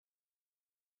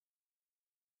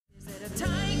it a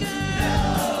tiger?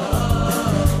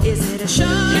 No. Is it a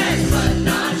shark? Yes, but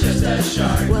not just a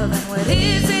shark. Well, then what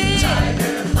is it?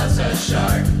 Tiger plus a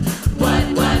shark.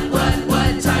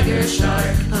 What, tiger,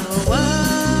 shark? Oh, what?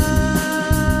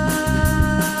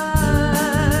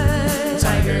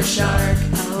 Tiger, shark.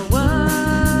 Oh, what?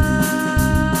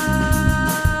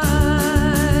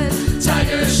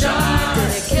 Tiger, shark.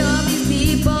 Did it kill all these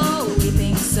people? We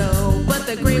think so. But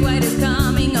the great white is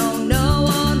coming. Oh, no,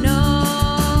 oh, no.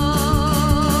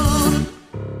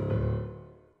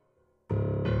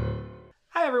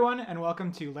 Hi, everyone, and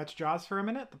welcome to Let's Jaws for a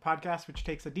Minute, the podcast which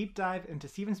takes a deep dive into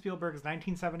Steven Spielberg's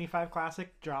 1975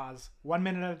 classic, Jaws, 1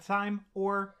 minute at a time,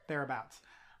 or thereabouts.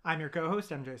 I'm your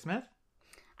co-host, MJ Smith.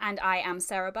 And I am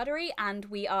Sarah Buddery, and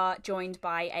we are joined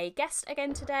by a guest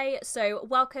again today. So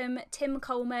welcome, Tim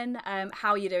Coleman.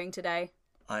 How are you doing today?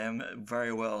 I am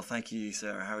very well. Thank you,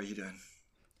 Sarah. How are you doing?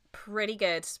 Pretty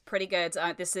good.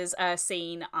 This is a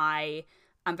scene I'm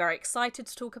very excited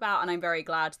to talk about, and I'm very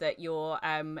glad that you're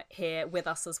here with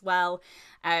us as well,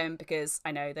 because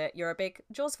I know that you're a big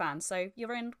Jaws fan, so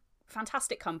you're in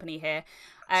fantastic company here.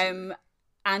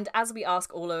 And as we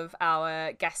ask all of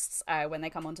our guests when they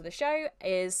come onto the show,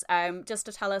 is just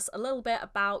to tell us a little bit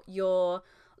about your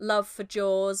love for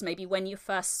Jaws, maybe when you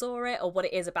first saw it, or what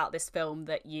it is about this film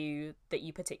that you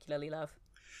particularly love.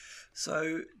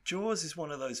 So Jaws is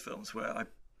one of those films where I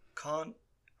can't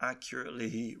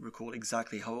accurately recall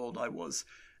exactly how old I was,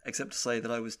 except to say that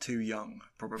I was too young,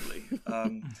 probably,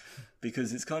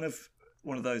 because it's kind of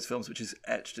one of those films which is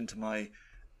etched into my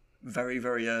very,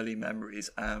 very early memories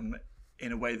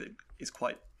in a way that is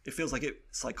quite, it feels like it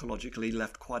psychologically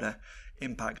left quite an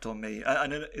impact on me. I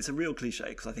know it's a real cliche,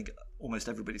 because I think almost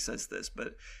everybody says this,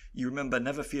 but you remember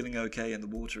never feeling okay in the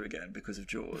water again because of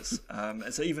Jaws.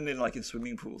 And so even in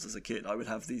swimming pools as a kid, I would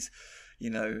have these,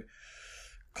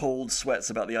 cold sweats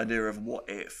about the idea of what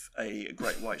if a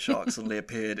great white shark suddenly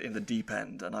appeared in the deep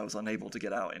end and I was unable to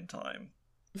get out in time.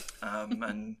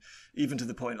 And even to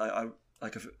the point,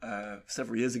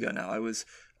 several years ago now, I was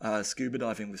scuba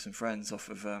diving with some friends off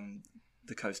of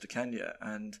the coast of Kenya,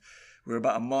 and we were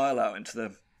about a mile out into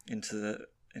the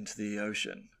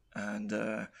ocean, and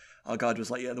our guide was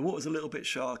like, "Yeah, the water's a little bit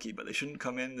sharky, but they shouldn't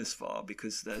come in this far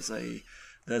because there's a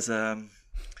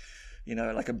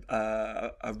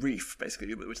reef,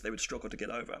 basically, which they would struggle to get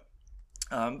over."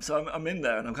 So I'm in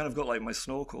there, and I've kind of got my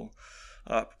snorkel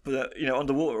up, but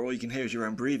underwater, all you can hear is your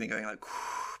own breathing going like,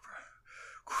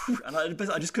 and I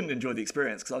just couldn't enjoy the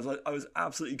experience, because I was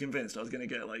absolutely convinced I was going to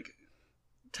get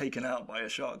taken out by a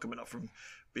shark coming up from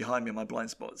behind me in my blind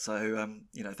spot. So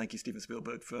thank you, Steven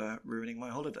Spielberg, for ruining my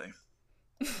holiday.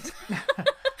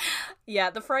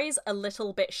 Yeah, the phrase "a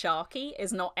little bit sharky"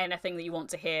 is not anything that you want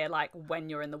to hear when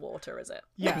you're in the water, is it?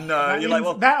 Yeah,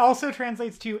 no, that also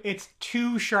translates to "it's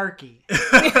too sharky."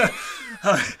 1%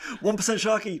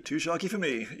 sharky, too sharky for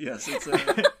me. Yes, it's.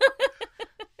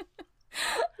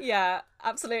 Yeah,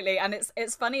 absolutely, and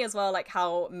it's funny as well,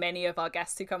 how many of our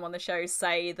guests who come on the show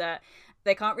say that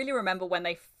they can't really remember when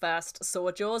they first saw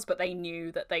Jaws, but they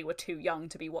knew that they were too young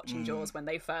to be watching Jaws when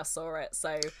they first saw it.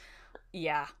 So.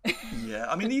 Yeah. Yeah,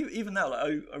 I mean, even now,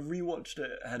 I rewatched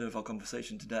it ahead of our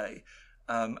conversation today,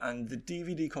 and the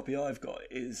DVD copy I've got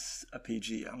is a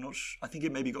PG. I'm not sure, I think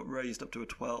it maybe got raised up to a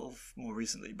 12 more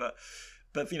recently, but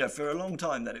for a long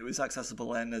time then it was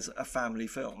accessible then as a family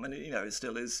film, and it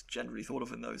still is generally thought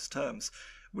of in those terms,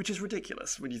 which is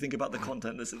ridiculous when you think about the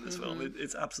content that's in this film.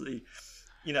 It's absolutely,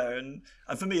 and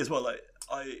for me as well,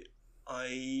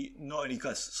 I not only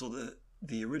saw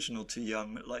the original too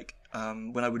young,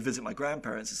 when I would visit my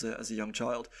grandparents as a young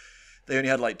child, they only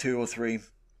had 2 or 3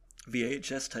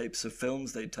 VHS tapes of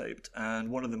films they taped, and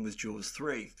one of them was Jaws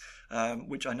 3,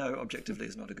 which I know objectively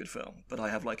is not a good film, but I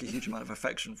have a huge amount of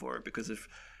affection for it because of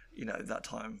that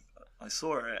time I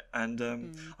saw it. And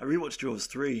I rewatched Jaws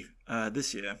 3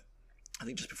 this year, I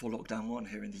think just before lockdown 1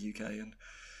 here in the UK,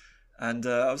 and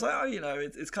I was like,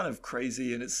 it's kind of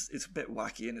crazy, and it's a bit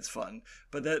wacky, and it's fun.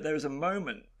 But there is a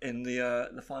moment in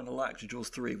the final act of Jaws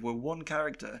 3 where one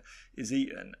character is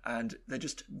eaten, and they're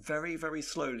just very, very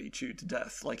slowly chewed to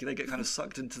death. They get kind of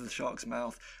sucked into the shark's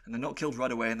mouth, and they're not killed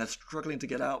right away, and they're struggling to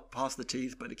get out past the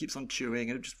teeth, but it keeps on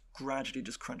chewing, and it just gradually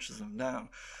just crunches them down.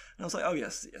 And I was like, oh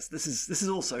yes, this is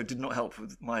also did not help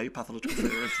with my pathological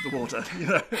fear of the water,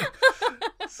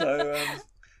 So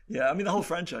yeah, I mean, the whole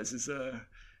franchise is.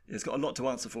 It's got a lot to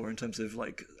answer for in terms of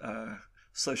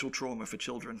social trauma for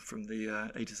children from the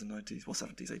 80s and 90s, well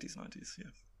 70s, 80s, 90s.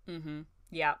 Yeah. Mm-hmm.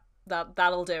 Yeah,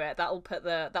 that'll do it. That'll put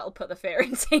the fear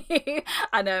into you.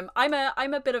 And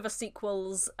I'm a bit of a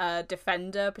sequels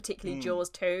defender, particularly Jaws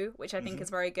 2, which I think is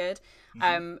very good.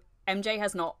 MJ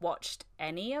has not watched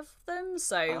any of them,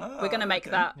 so we're gonna make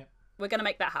that. Yep. We're gonna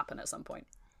make that happen at some point.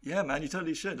 Yeah, man, you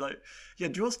totally should. Like, yeah,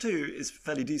 Jaws 2 is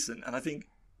fairly decent, and I think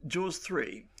Jaws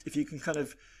 3, if you can kind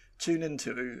of tune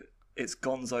into its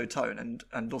gonzo tone,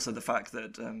 and also the fact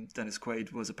that Dennis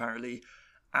Quaid was apparently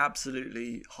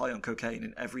absolutely high on cocaine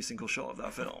in every single shot of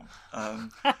that film,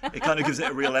 it kind of gives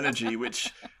it a real energy,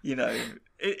 which, you know,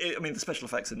 I mean, the special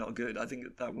effects are not good. I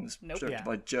think that one was directed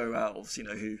by Joe Alves, you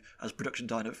know, who, as production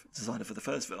designer for the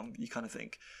first film, you kind of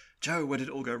think, Joe, where did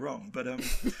it all go wrong? But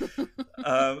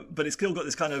it's still got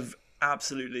this kind of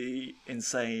absolutely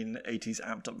insane 80s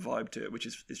amped up vibe to it, which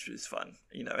is fun,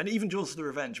 you know. And even Jaws: The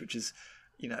Revenge, which is,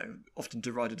 you know, often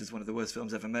derided as one of the worst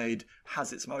films ever made,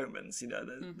 has its moments. You know,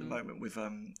 the moment with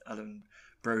Ellen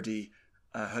Brody,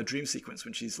 her dream sequence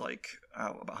when she's like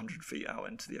out about 100 feet out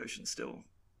into the ocean still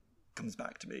comes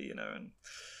back to me, you know.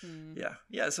 And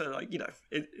yeah. So like, you know,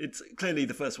 it's clearly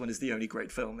the first one is the only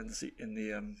great film in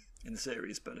the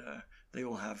series, but they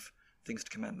all have things to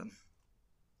commend them.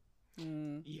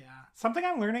 Yeah, something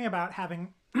I'm learning about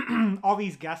having all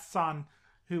these guests on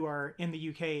who are in the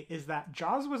UK is that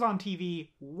Jaws was on TV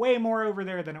way more over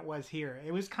there than it was here.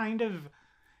 It was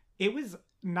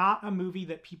not a movie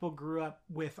that people grew up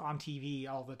with on TV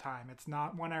all the time. It's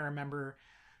not one I remember.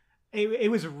 It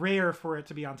was rare for it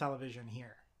to be on television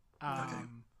here.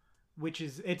 Which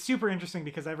it's super interesting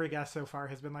because every guest so far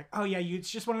has been like, oh yeah, it's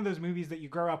just one of those movies that you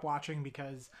grow up watching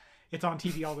because it's on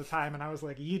TV all the time. And I was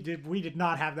like, we did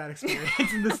not have that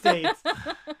experience in the States.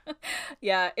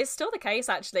 Yeah, it's still the case,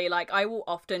 actually. Like, I will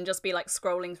often just be like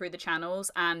scrolling through the channels,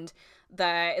 and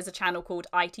there is a channel called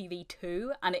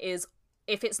ITV2, and it is,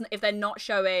 if they're not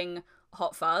showing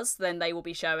Hot Fuzz, then they will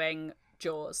be showing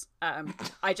Jaws. I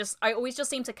always just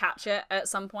seem to catch it at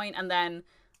some point, and then,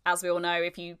 as we all know,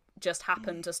 if you just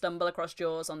happen to stumble across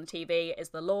Jaws on the TV, it's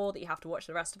the law that you have to watch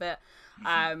the rest of it.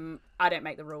 I don't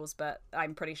make the rules, but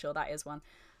I'm pretty sure that is one.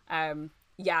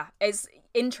 Yeah, it's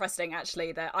interesting,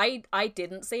 actually, that I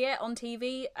didn't see it on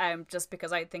TV, just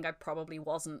because I think I probably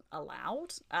wasn't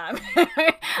allowed.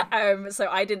 So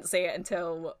I didn't see it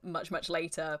until much, much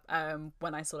later,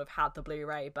 when I sort of had the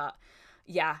Blu-ray. But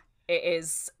yeah, it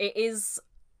is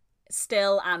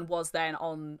still and was then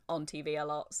on TV a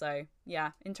lot. So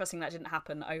yeah, interesting that didn't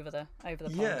happen over the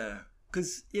pond. Yeah,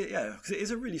 because it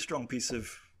is a really strong piece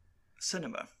of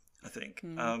cinema, I think.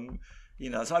 You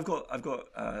know, so I've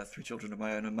got 3 children of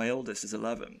my own, and my oldest is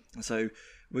 11, and so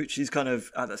she's kind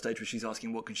of at that stage where she's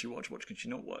asking what can she watch, what can she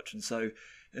not watch, and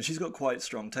she's got quite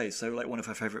strong taste. So like one of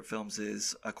her favorite films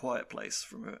is A Quiet Place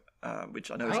from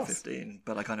which I know is 15,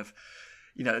 but I kind of,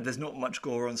 you know, there's not much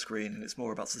gore on screen, and it's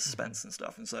more about suspense and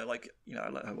stuff, and so like, you know, I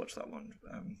let her watch that one.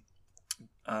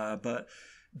 But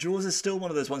Jaws is still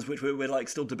one of those ones which we're like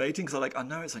still debating, because I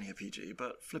know it's only a PG,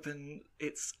 but flipping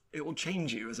it will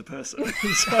change you as a person.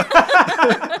 So,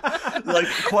 like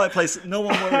Quiet Place, no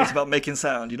one worries about making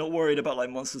sound. You're not worried about like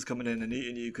monsters coming in and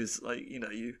eating you because like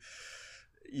you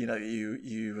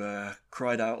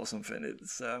cried out or something.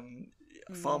 It's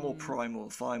far more primal,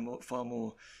 far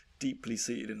more deeply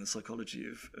seated in the psychology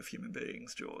of human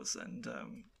beings, Jaws, and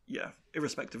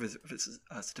irrespective of its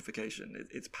certification,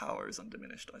 its power is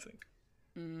undiminished, I think.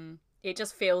 It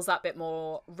just feels that bit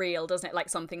more real, doesn't it? Like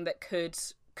something that could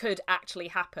actually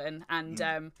happen. And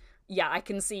I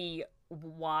can see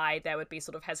why there would be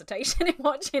sort of hesitation in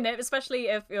watching it, especially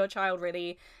if your child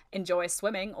really enjoys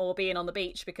swimming or being on the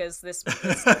beach, because this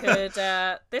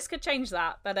could change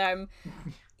that. But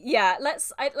yeah,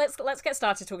 let's get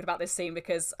started talking about this scene,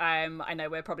 because I know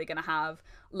we're probably going to have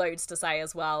loads to say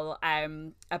as well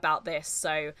about this.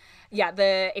 So yeah,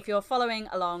 if you're following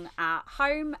along at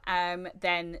home,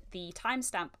 then the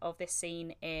timestamp of this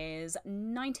scene is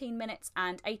 19 minutes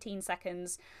and 18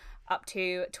 seconds up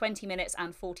to 20 minutes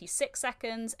and 46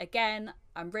 seconds. Again,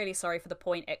 I'm really sorry for the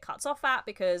point it cuts off at,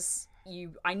 because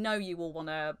I know you all want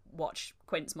to watch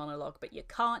Quint's monologue, but you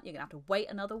can't. You're gonna have to wait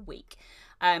another week.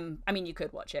 I mean, you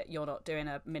could watch it. You're not doing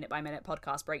a minute-by-minute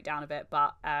podcast breakdown of it,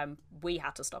 but we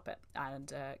had to stop it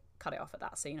and cut it off at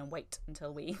that scene and wait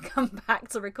until we come back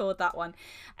to record that one.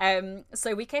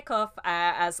 So we kick off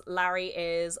as Larry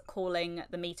is calling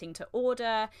the meeting to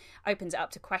order, opens it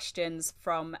up to questions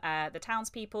from the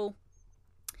townspeople,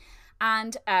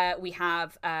 and we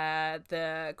have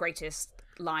the greatest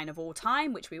line of all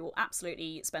time, which we will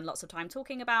absolutely spend lots of time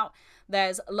talking about.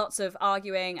 There's lots of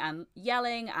arguing and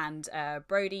yelling, and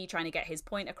Brody trying to get his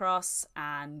point across,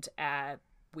 and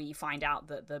we find out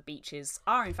that the beaches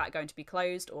are in fact going to be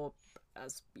closed, or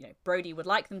as you know, Brody would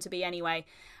like them to be anyway.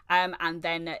 And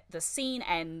then the scene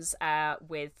ends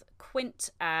with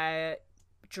Quint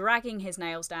dragging his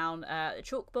nails down the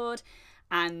chalkboard,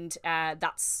 and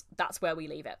that's where we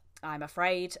leave it. I'm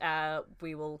afraid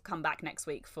we will come back next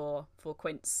week for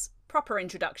Quint's proper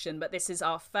introduction, but this is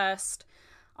our first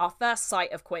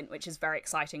sight of Quint, which is very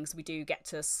exciting, so we do get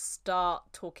to start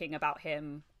talking about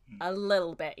him a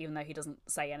little bit, even though he doesn't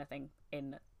say anything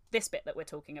in this bit that we're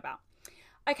talking about.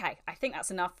 Okay, I think that's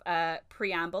enough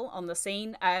preamble on the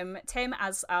scene. Tim,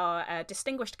 as our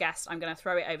distinguished guest, I'm going to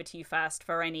throw it over to you first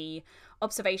for any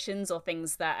observations or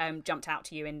things that jumped out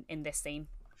to you in this scene.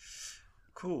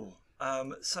 Cool.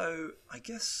 So I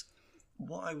guess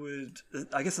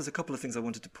there's a couple of things I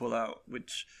wanted to pull out,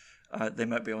 which they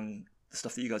might be on the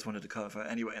stuff that you guys wanted to cover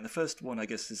anyway. And the first one, I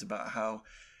guess, is about how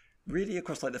really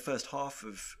across like the first half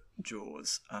of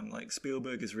Jaws, like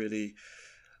Spielberg is really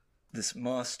this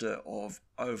master of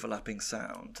overlapping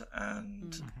sound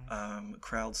and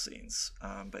crowd scenes,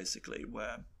 basically,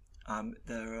 where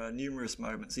there are numerous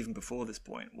moments, even before this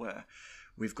point, where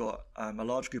we've got a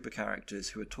large group of characters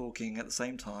who are talking at the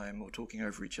same time or talking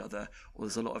over each other, or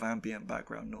there's a lot of ambient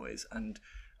background noise. And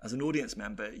as an audience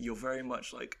member, you're very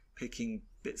much like picking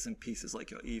bits and pieces,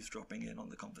 like you're eavesdropping in on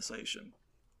the conversation.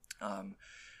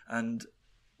 And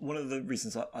one of the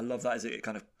reasons I love that is it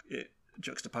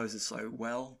juxtaposes so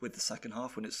well with the second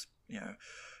half, when it's, you know,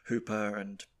 Hooper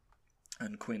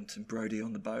and Quint and Brody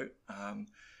on the boat,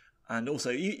 and also,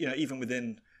 you know,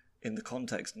 even in the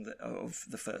context of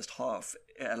the first half,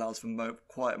 it allows for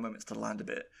quiet moments to land a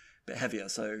bit heavier.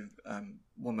 So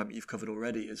one moment you've covered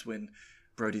already is when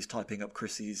Brody's typing up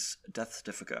Chrissy's death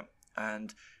certificate,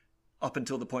 and up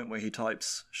until the point where he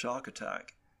types shark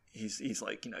attack, he's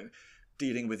like, you know,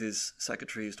 dealing with his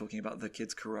secretary who's talking about the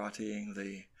kids karateing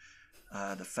the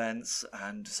fence,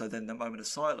 and so then the moment of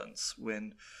silence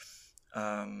when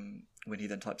he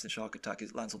then types in shark attack,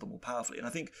 it lands all the more powerfully. And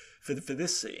I think for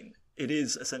this scene, it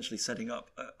is essentially setting up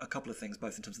a couple of things,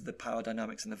 both in terms of the power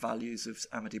dynamics and the values of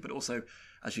Amity, but also,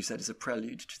 as you said, is a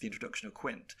prelude to the introduction of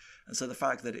Quint. And so the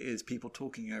fact that it is people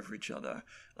talking over each other,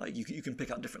 like you can pick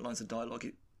out different lines of dialogue.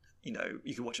 You know,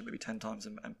 you can watch it maybe 10 times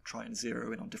and try and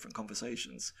zero in on different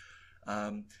conversations.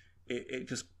 It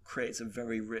just creates a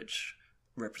very rich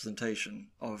representation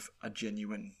of a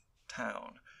genuine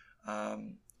town,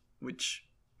 which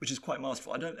is quite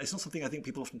masterful. It's not something I think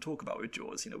people often talk about with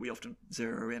Jaws. You know, we often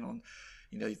zero in on,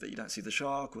 you know, that you don't see the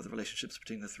shark or the relationships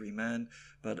between the three men.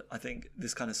 But I think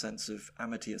this kind of sense of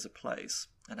Amity as a place,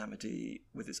 and Amity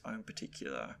with its own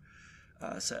particular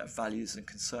set of values and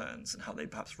concerns, and how they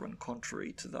perhaps run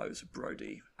contrary to those of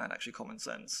Brody and actually common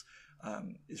sense,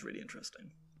 is really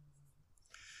interesting.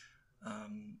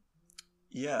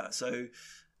 So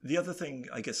the other thing,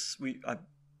 I guess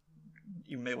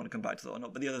you may want to come back to that or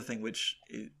not, but the other thing which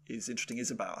is interesting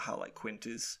is about how like Quint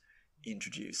is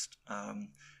introduced,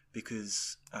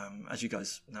 because as you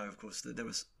guys know, of course, there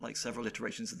was like several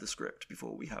iterations of the script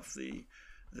before we have the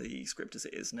script as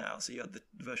it is now. So you had the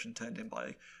version turned in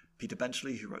by Peter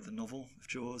Benchley, who wrote the novel of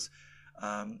Jaws.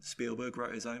 Spielberg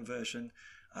wrote his own version,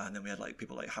 and then we had like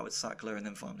people like Howard Sackler, and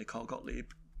then finally Carl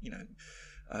Gottlieb, you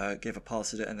know, gave a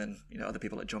pass at it, and then, you know, other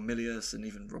people like John Milius and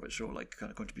even Robert Shaw like kind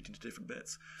of contributing to different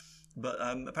bits. But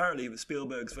apparently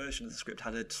Spielberg's version of the script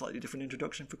had a slightly different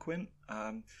introduction for Quint,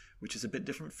 which is a bit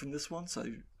different from this one. So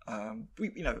I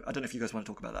don't know if you guys want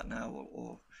to talk about that now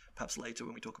or perhaps later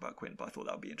when we talk about Quint, but I thought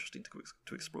that would be interesting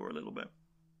to explore a little bit.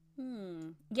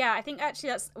 Yeah, I think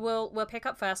actually we'll pick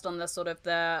up first on the sort of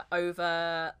the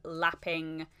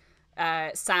overlapping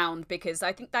sound, because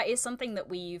I think that is something that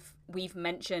we've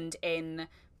mentioned in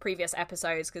previous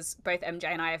episodes, because both MJ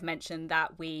and I have mentioned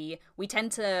that we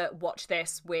tend to watch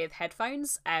this with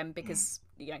headphones, because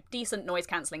you know, decent noise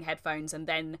cancelling headphones, and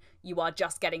then you are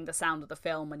just getting the sound of the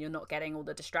film and you're not getting all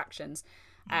the distractions.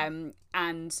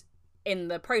 And in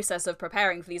the process of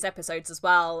preparing for these episodes as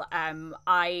well,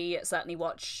 I certainly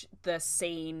watch the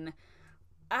scene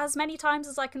as many times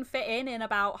as I can fit in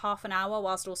about half an hour,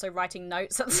 whilst also writing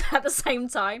notes at the same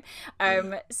time.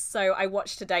 So I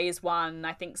watched today's one,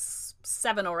 I think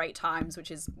 7 or 8 times, which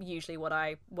is usually what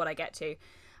I get to,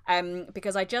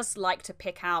 because I just like to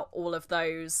pick out all of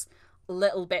those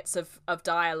little bits of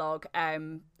dialogue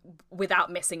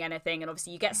without missing anything. And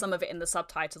obviously you get some of it in the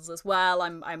subtitles as well.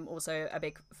 I'm also a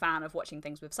big fan of watching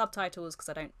things with subtitles because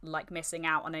I don't like missing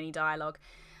out on any dialogue.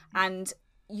 And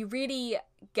you really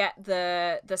get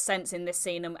the sense in this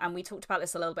scene, and we talked about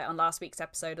this a little bit on last week's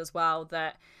episode as well,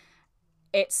 that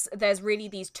there's really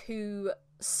these two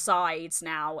sides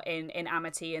now in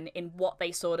Amity, and in what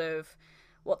they sort of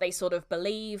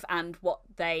believe and what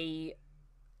they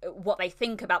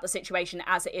think about the situation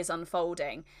as it is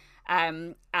unfolding.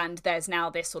 And there's now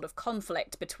this sort of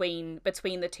conflict between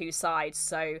the two sides.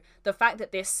 So the fact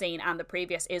that this scene and the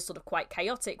previous is sort of quite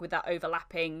chaotic with that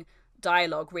overlapping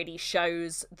dialogue really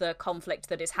shows the conflict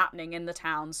that is happening in the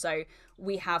town. So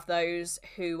we have those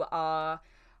who are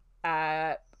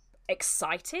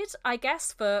excited, I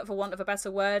guess, for want of a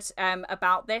better word,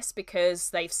 about this,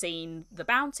 because they've seen the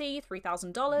bounty.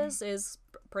 $3,000 is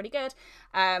pretty good,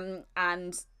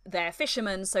 and they're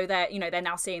fishermen, so they're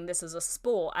now seeing this as a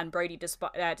sport, and Brody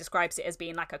describes it as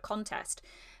being like a contest.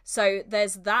 So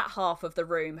there's that half of the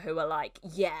room who are like,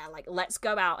 yeah, like, let's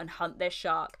go out and hunt this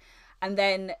shark. And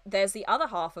then there's the other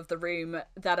half of the room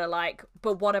that are like,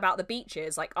 but what about the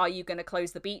beaches? Like, are you going to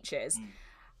close the beaches?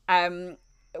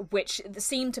 Which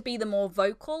seem to be the more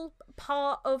vocal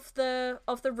part of the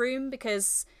room,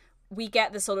 because we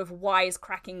get the sort of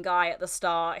wisecracking guy at the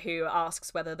start who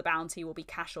asks whether the bounty will be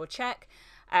cash or check.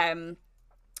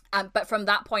 But from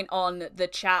that point on, the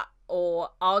chat or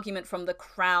argument from the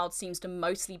crowd seems to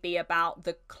mostly be about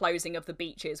the closing of the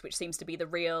beaches, which seems to be the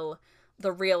real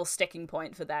sticking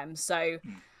point for them. So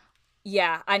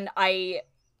yeah, and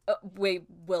we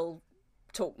will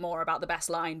talk more about the best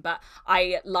line, but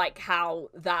I like how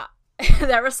that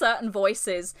there are certain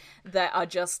voices that are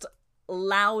just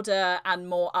louder and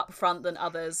more upfront than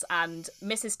others, and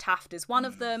Mrs. Taft is one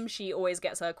of them. She always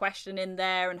gets her question in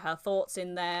there and her thoughts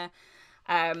in there,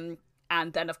 and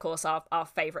then of course our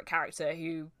favorite character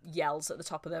who yells at the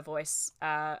top of their voice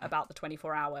about the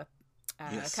 24-hour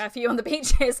curfew on the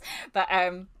beaches. But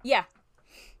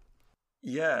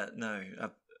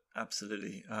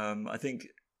absolutely. I think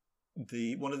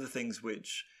one of the things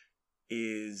which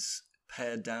is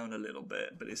pared down a little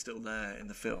bit, but is still there in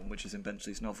the film, which is in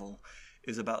Benchley's novel,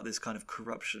 is about this kind of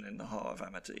corruption in the heart of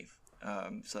Amity.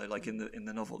 So, like in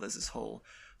the novel, there's this whole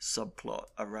subplot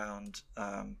around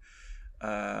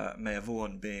Mayor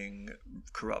Vaughan being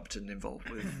corrupt and involved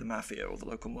with the mafia or the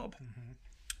local mob,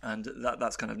 and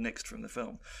that's kind of nixed from the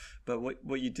film. But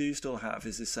what you do still have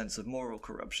is this sense of moral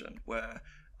corruption, where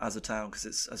as a town, because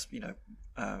it's, as you know,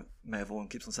 Mayor Vaughan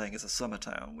keeps on saying, it's a summer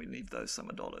town. We need those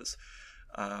summer dollars.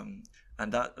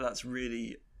 And that's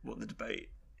really what the debate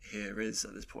here is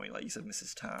at this point. Like you said,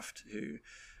 Mrs. Taft, who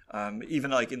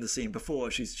even like in the scene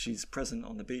before, she's present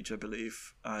on the beach, I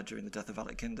believe, during the death of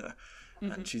Alec Kinder,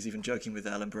 and she's even joking with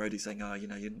Ellen Brody, saying, "Oh,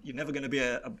 you're never going to be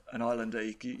an islander.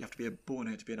 You have to be born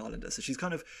here to be an islander." So she's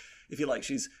kind of, if you like,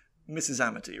 she's Mrs.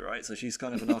 Amity, right? So she's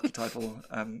kind of an archetypal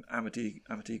Amity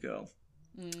girl.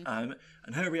 And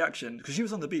her reaction, because she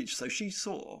was on the beach, so she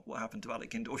saw what happened to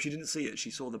Alec Kinder, or she didn't see it, she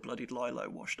saw the bloodied Lilo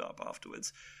washed up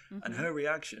afterwards. And her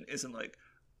reaction isn't like,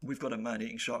 we've got a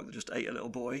man-eating shark that just ate a little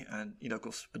boy, and, of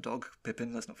course, a dog,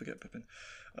 Pippin, let's not forget Pippin.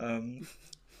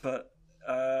 But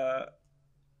her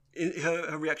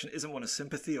reaction isn't one of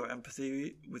sympathy or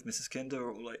empathy with Mrs. Kinder,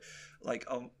 or like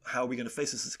how are we going to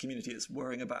face this as a community? It's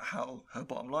worrying about how her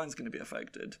bottom line is going to be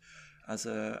affected as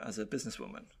a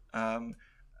businesswoman.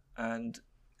 And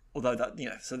although that,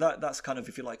 so that's kind of,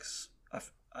 if you like,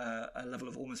 a level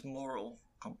of almost moral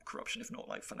corruption, if not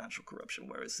like financial corruption,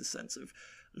 where it's the sense of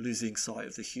losing sight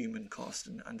of the human cost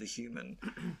and the human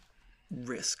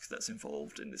risk that's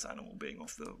involved in this animal being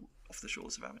off the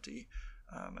shores of Amity,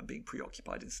 and being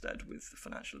preoccupied instead with the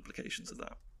financial implications of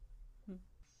that.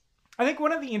 I think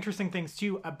one of the interesting things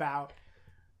too about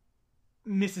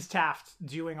Mrs. Taft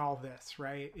doing all this,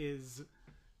 right, is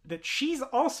that she's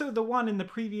also the one in the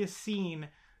previous scene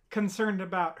concerned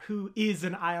about who is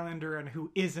an islander and who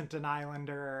isn't an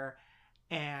islander,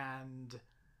 and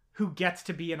who gets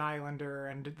to be an islander,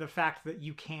 and the fact that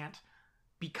you can't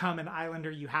become an islander,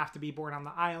 you have to be born on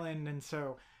the island. And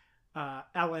so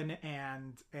Ellen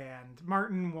and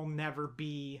Martin will never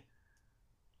be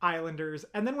islanders.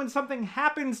 And then when something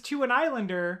happens to an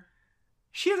islander,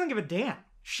 she doesn't give a damn.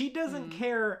 She doesn't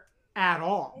care at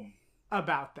all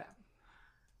about them.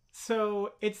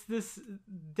 So it's this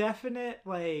definite,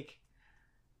 like,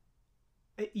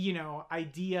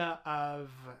 idea of,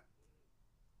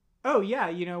 oh yeah,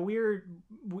 we're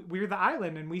the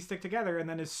island and we stick together. And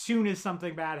then as soon as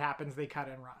something bad happens, they cut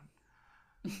and run.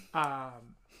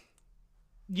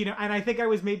 And I think I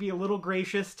was maybe a little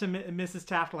gracious to Mrs.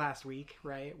 Taft last week,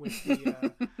 right? With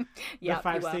the, the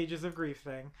 5 stages of grief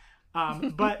thing.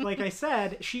 But like I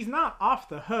said, she's not off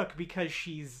the hook because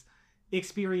she's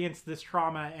experienced this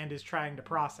trauma and is trying to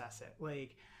process it.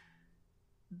 Like,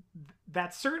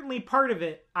 that's certainly part of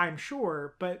it, I'm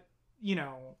sure, but it's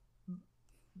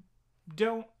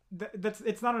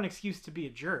not an excuse to be a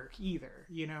jerk either.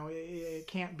 It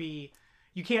can't be,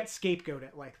 you can't scapegoat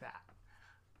it like that.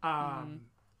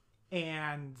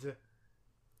 And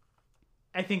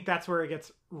I think that's where it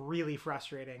gets really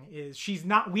frustrating, is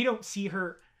we don't see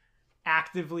her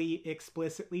actively,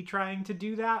 explicitly trying to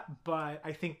do that, but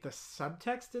I think the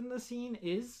subtext in the scene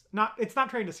is not, it's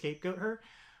not trying to scapegoat her,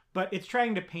 but it's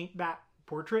trying to paint that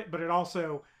portrait, but it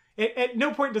also at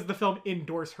no point does the film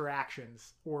endorse her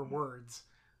actions or words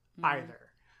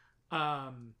either.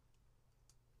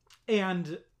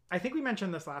 And I think we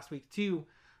mentioned this last week too,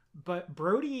 but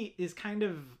Brody is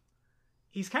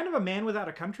he's kind of a man without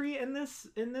a country in this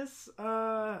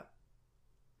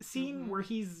scene where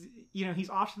he's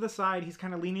off to the side, he's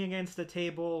kind of leaning against the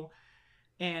table,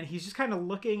 and he's just kind of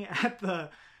looking at the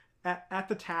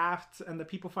Tafts and the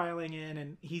people filing in,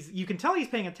 and you can tell he's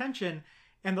paying attention,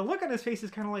 and the look on his face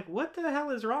is kind of like, what the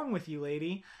hell is wrong with you,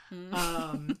 lady?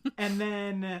 And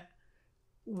then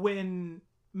when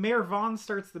Mayor Vaughn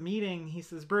starts the meeting, he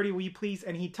says, Brody, will you please?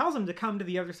 And he tells him to come to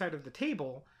the other side of the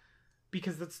table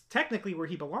because that's technically where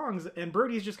he belongs. And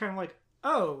Brody's just kind of like,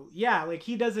 oh yeah, like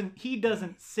he doesn't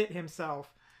sit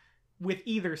himself with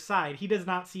either side. He does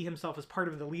not see himself as part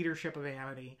of the leadership of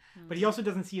Amity, but he also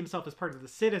doesn't see himself as part of the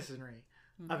citizenry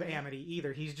of Amity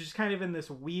either. He's just kind of in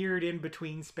this weird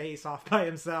in-between space off by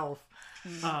himself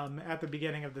at the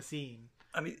beginning of the scene.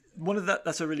 I mean,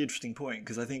 that's a really interesting point,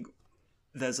 because I think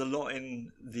there's a lot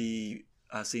in the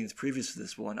scenes previous to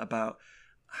this one about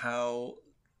how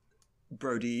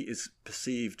Brody is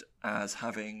perceived as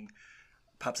having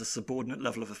perhaps a subordinate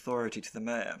level of authority to the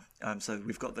mayor. So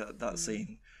we've got that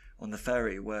scene on the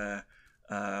ferry where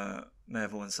Mayor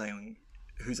Vaughan's saying,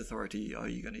 whose authority are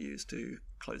you going to use to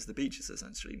close the beaches,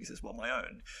 essentially? He says, well, my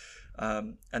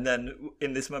own. And then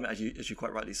in this moment, as you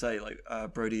quite rightly say, like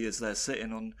Brody is there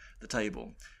sitting on the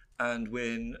table, and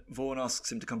when Vaughan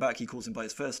asks him to come back, he calls him by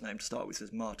his first name to start with,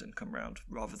 says, Martin, come round,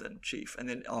 rather than Chief. And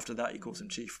then after that, he calls him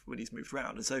Chief when he's moved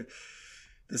round. And so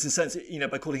there's a sense,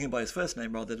 by calling him by his first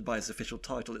name rather than by his official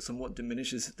title, it somewhat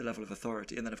diminishes the level of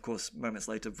authority. And then, of course, moments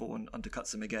later, Vaughan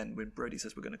undercuts him again when Brody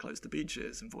says, we're going to close the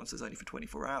beaches, and Vaughan says, only for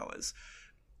 24 hours.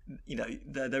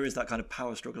 There is that kind of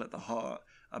power struggle at the heart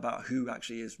about who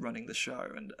actually is running the show,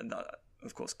 and that,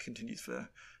 of course, continues for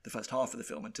the first half of the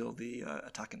film until the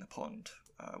attack in the pond,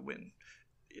 when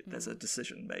there's a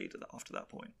decision made after that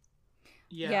point.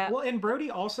 Yeah. Well, and Brody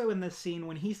also in this scene,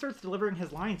 when he starts delivering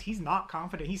his lines, he's not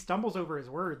confident. He stumbles over his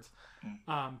words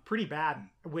pretty bad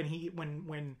when he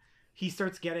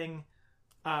starts getting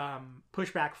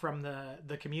pushback from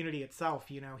the community itself.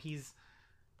 He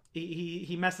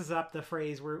messes up the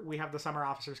phrase where we have the summer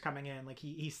officers coming in. Like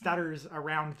he stutters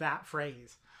around that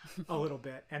phrase a little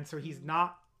bit. And so he's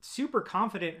not super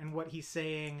confident in what he's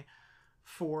saying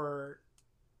for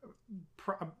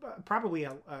probably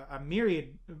a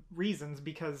myriad reasons,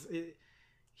 because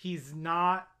he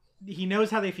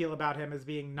knows how they feel about him as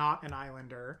being not an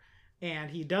islander, and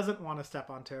he doesn't want to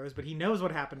step on toes, but he knows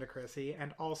what happened to Chrissy,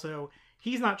 and also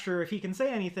he's not sure if he can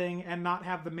say anything and not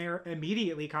have the mayor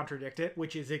immediately contradict it,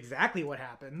 which is exactly what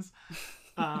happens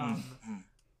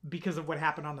because of what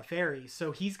happened on the ferry.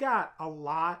 So he's got a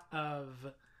lot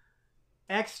of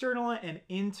external and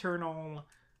internal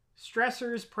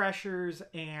stressors, pressures,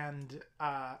 and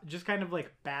just kind of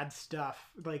like bad stuff.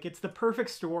 Like it's the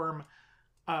perfect storm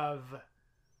of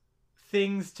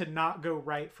things to not go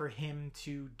right for him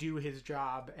to do his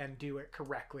job and do it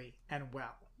correctly and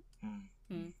well.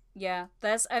 Yeah,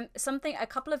 there's a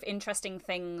couple of interesting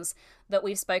things that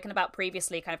we've spoken about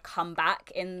previously kind of come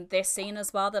back in this scene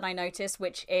as well that I noticed,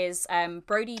 which is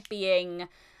Brody being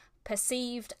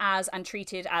perceived as and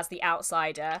treated as the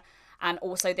outsider, and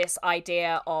also this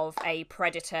idea of a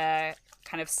predator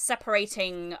kind of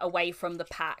separating away from the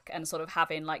pack and sort of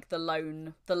having like the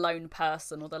lone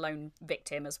person or the lone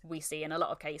victim, as we see in a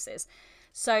lot of cases.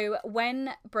 So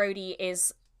when Brody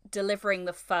is delivering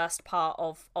the first part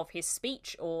of his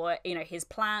speech, or his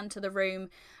plan to the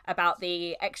room about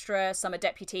the extra summer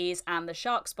deputies and the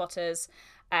shark spotters,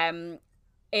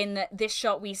 in this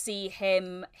shot we see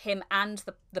him and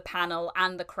the panel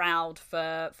and the crowd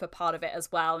for part of it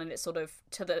as well, and it's sort of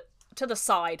to the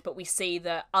side, but we see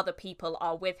that other people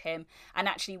are with him, and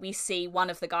actually we see one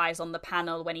of the guys on the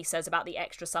panel, when he says about the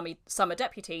extra summer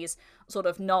deputies, sort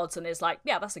of nods and is like,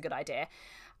 yeah, that's a good idea.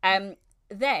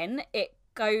 Then it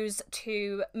goes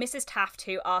to Mrs. Taft,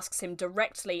 who asks him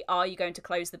directly, are you going to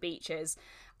close the beaches?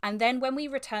 And then when we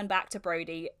return back to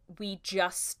Brody, we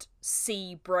just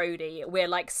see Brody. We're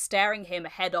like staring him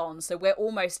head on. So we're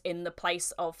almost in the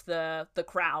place of the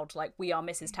crowd. Like we are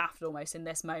Mrs. Taft almost in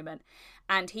this moment.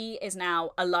 And he is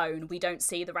now alone. We don't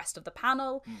see the rest of the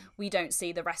panel. We don't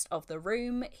see the rest of the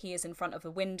room. He is in front of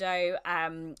the window,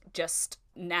 just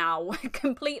now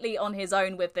completely on his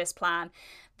own with this plan.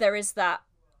 There is that,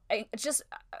 just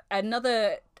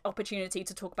another opportunity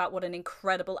to talk about what an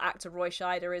incredible actor Roy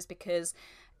Scheider is, because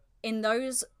in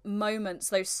those moments,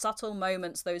 those subtle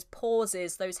moments, those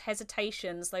pauses, those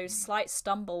hesitations, those slight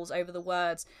stumbles over the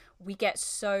words, we get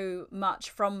so much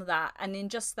from that. And in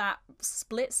just that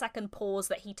split second pause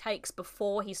that he takes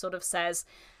before he sort of says,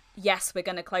 yes, we're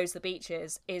going to close the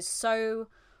beaches, is so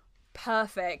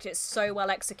perfect. It's so well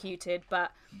executed.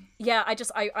 But yeah,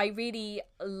 I really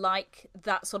like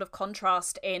that sort of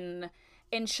contrast in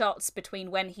shots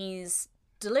between when he's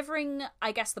delivering,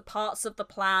 I guess, the parts of the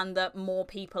plan that more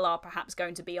people are perhaps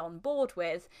going to be on board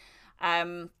with,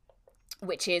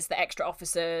 which is the extra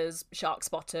officers, shark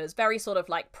spotters, very sort of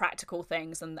like practical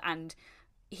things, and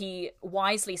he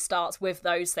wisely starts with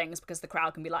those things because the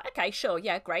crowd can be like, okay, sure,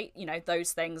 yeah, great, you know,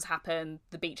 those things happen,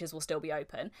 the beaches will still be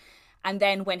open. And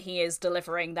then when he is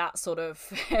delivering that sort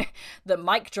of the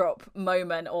mic drop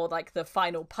moment, or like the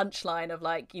final punchline of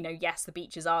like, you know, yes, the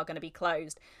beaches are going to be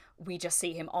closed, we just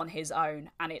see him on his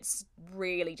own. And it's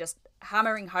really just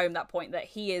hammering home that point that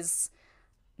he is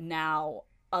now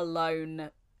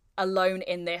alone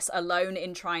in this, alone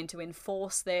in trying to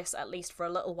enforce this, at least for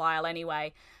a little while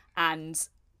anyway. And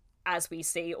as we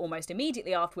see almost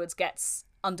immediately afterwards, gets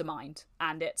undermined.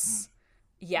 And it's,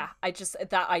 yeah,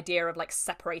 that idea of like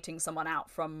separating someone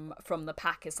out from the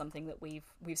pack is something that we've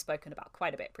spoken about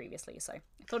quite a bit previously. So I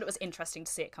thought it was interesting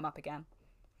to see it come up again.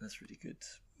 That's really good.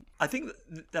 I think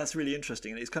that's really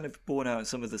interesting, and it's kind of borne out in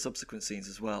some of the subsequent scenes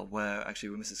as well, where actually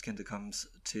when Mrs. Kinder comes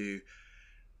to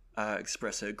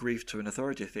express her grief to an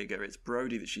authority figure, it's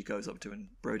Brody that she goes up to and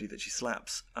Brody that she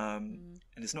slaps, and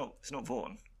it's not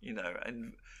Vaughn, you know.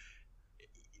 And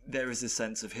there is this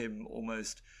sense of him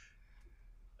almost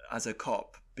as a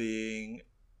cop being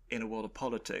in a world of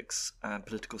politics and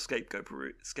political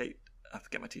scapegoatery,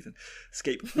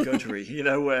 you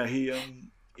know, where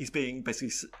he's being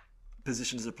basically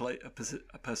positioned as a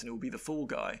person who will be the fall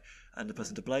guy and the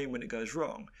person to blame when it goes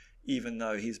wrong, even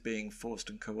though he's being forced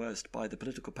and coerced by the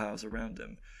political powers around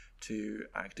him to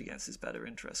act against his better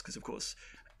interests. Because, of course,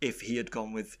 if he had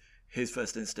gone with his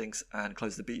first instincts and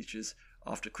closed the beaches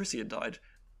after Chrissy had died,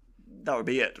 that would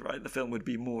be it, right? The film would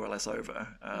be more or less over.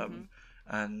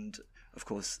 And, of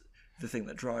course, the thing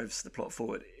that drives the plot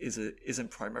forward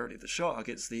isn't primarily the shark,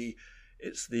 it's the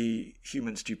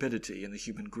human stupidity and the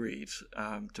human greed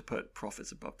to put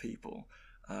profits above people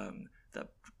that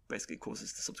basically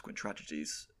causes the subsequent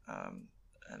tragedies,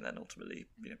 and then ultimately,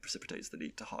 you know, precipitates the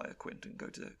need to hire Quint and go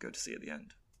to sea at the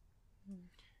end.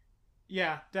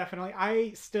 Yeah, definitely.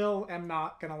 I still am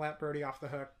not gonna let Brody off the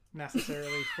hook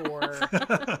necessarily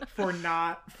for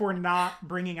not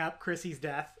bringing up Chrissy's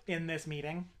death in this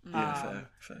meeting. Yeah,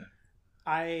 fair.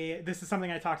 This is something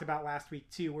I talked about last week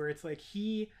too, where it's like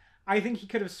I think he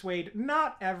could have swayed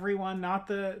not everyone, not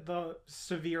the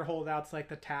severe holdouts like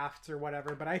the Tafts or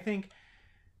whatever, but I think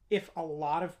if a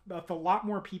lot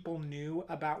more people knew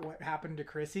about what happened to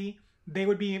Chrissy, they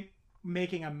would be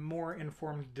making a more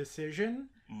informed decision.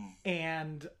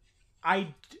 And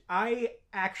I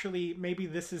actually, maybe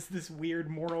this is this weird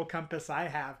moral compass I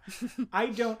have. I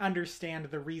don't understand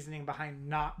the reasoning behind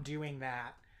not doing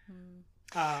that.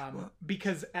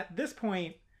 Because at this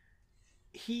point,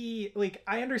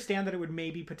 I understand that it would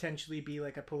maybe potentially be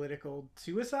like a political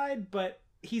suicide, but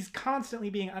he's constantly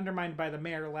being undermined by the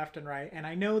mayor left and right. And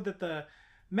I know that the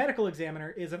medical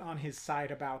examiner isn't on his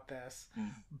side about this,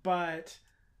 but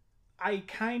I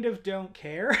kind of don't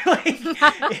care.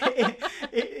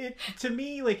 To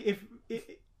me, like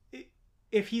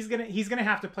if he's gonna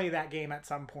have to play that game at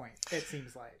some point, it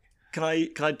seems like. Can I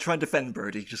try and defend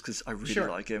Brody just because I really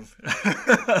like him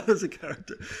as a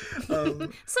character? So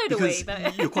do we.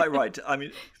 But... You're quite right. I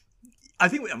mean,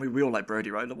 we all like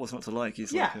Brody, right? What's not to like?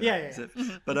 He's yeah.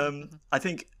 But I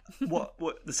think what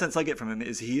the sense I get from him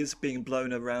is he is being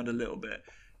blown around a little bit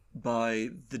by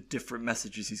the different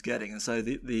messages he's getting. And so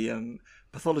the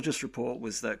pathologist report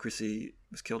was that Chrissy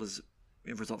was killed as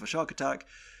a result of a shark attack.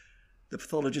 The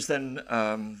pathologist then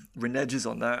reneges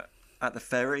on that at the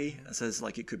ferry and says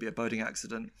like it could be a boating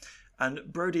accident. And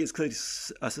Brody is clearly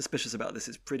suspicious about this.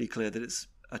 It's pretty clear that it's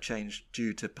a change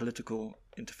due to political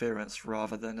interference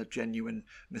rather than a genuine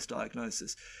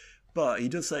misdiagnosis. But he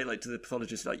does say, like, to the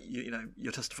pathologist, like,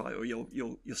 you'll testify or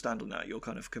you'll stand on that, you'll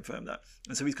kind of confirm that.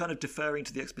 And so he's kind of deferring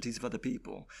to the expertise of other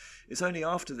people. It's only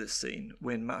after this scene,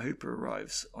 when Matt Hooper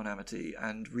arrives on Amity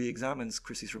and re-examines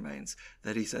Chrissy's remains,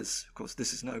 that he says, of course,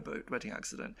 this is no boating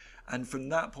accident. And from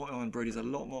that point on, Brody's a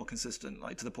lot more consistent,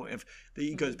 like, to the point of that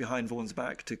he goes behind Vaughn's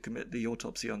back to commit the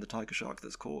autopsy on the tiger shark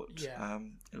that's caught a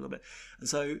little bit. And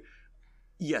so,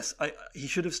 yes, he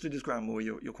should have stood his ground more,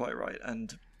 you're quite right.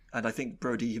 And I think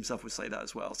Brody himself would say that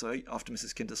as well. So after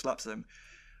Mrs. Kinder slaps him,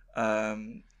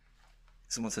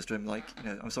 someone says to him, like,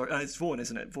 I'm sorry, and it's Vaughn,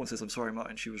 isn't it? Vaughn says, "I'm sorry,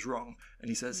 Martin, she was wrong," and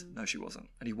he says, "No, she wasn't,"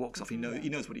 and he walks off. He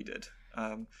knows what he did.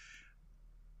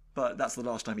 But that's the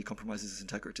last time he compromises his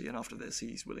integrity, and after this,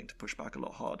 he's willing to push back a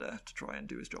lot harder to try and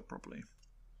do his job properly.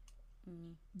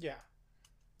 Yeah.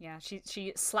 Yeah,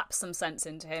 she slaps some sense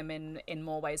into him in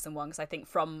more ways than one, because I think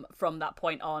from that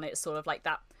point on, it's sort of like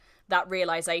that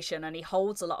realization, and he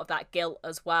holds a lot of that guilt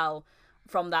as well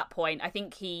from that point. I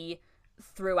think he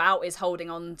throughout is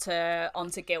holding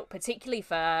onto guilt, particularly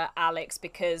for Alex,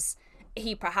 because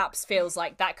he perhaps feels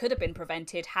like that could have been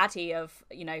prevented had he have,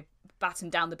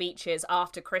 battened down the beaches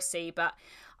after Chrissy. But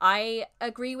I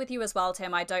agree with you as well,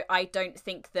 Tim. I don't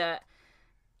think that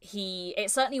it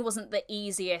certainly wasn't the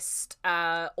easiest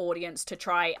audience to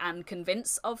try and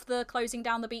convince of the closing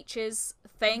down the beaches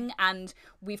thing, and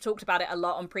we've talked about it a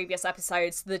lot on previous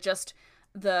episodes.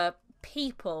 The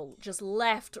people just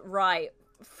left, right,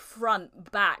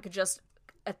 front, back, just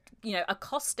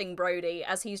accosting Brody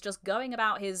as he's just going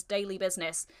about his daily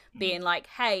business, being like,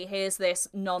 "Hey, here's this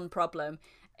non-problem.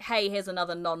 Hey, here's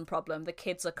another non-problem. The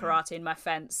kids are karateing my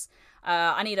fence.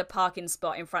 I need a parking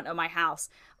spot in front of my house."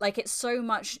 Like, it's so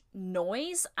much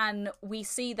noise, and we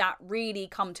see that really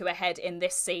come to a head in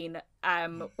this scene,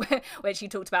 which you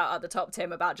talked about at the top,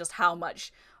 Tim, about just how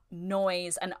much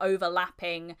noise and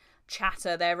overlapping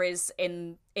chatter there is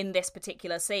in this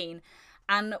particular scene.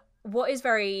 And what is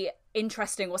very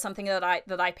interesting, or something that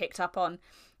I picked up on,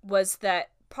 was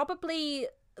that probably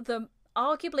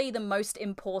arguably the most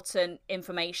important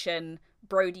information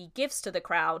Brody gives to the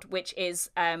crowd, which is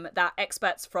that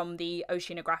experts from the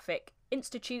Oceanographic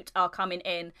Institute are coming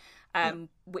in,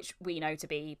 which we know to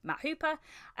be Matt Hooper.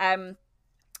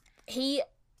 He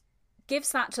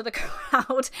gives that to the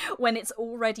crowd when it's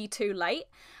already too late.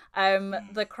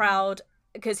 The crowd,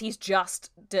 because he's just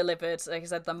delivered, like I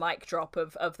said, the mic drop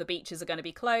of the beaches are going to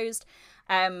be closed.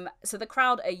 So the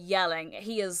crowd are yelling.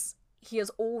 He has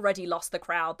already lost the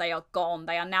crowd. They are gone.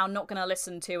 They are now not going to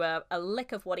listen to a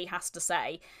lick of what he has to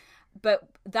say. But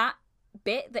that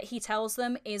bit that he tells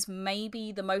them is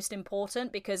maybe the most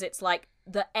important, because it's like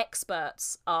the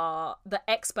experts are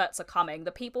coming.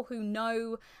 The people who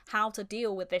know how to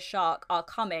deal with this shark are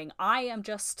coming. I am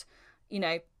just,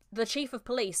 the chief of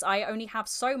police. I only have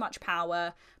so much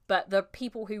power, but the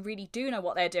people who really do know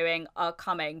what they're doing are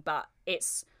coming. But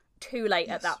it's too late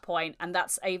at that point, and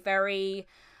that's a very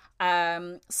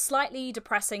slightly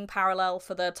depressing parallel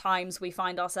for the times we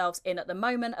find ourselves in at the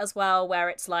moment as well, where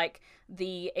it's like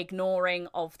the ignoring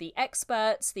of the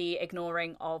experts, the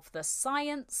ignoring of the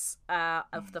science,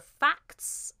 of the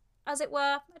facts, as it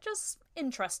were. Just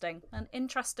interesting. An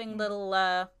interesting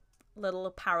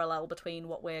little parallel between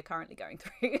what we're currently going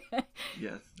through.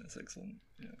 Yeah, that's excellent.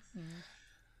 Yeah.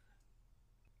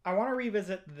 I want to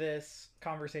revisit this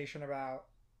conversation about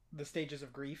the stages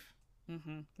of grief.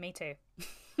 Me too.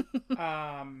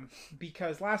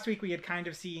 Because last week we had kind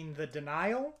of seen the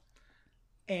denial,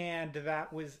 and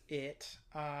that was it.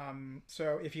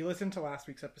 So if you listened to last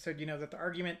week's episode, you know that the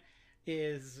argument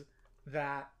is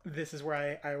that this is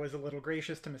where I was a little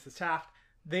gracious to Mrs. Taft.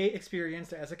 They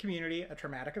experienced, as a community, a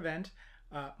traumatic event,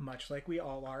 much like we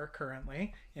all are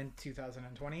currently in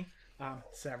 2020.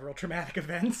 Several traumatic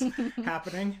events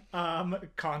happening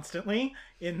constantly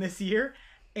in this year.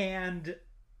 And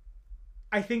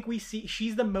I think we see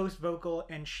she's the most vocal,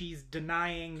 and she's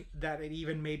denying that it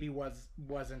even maybe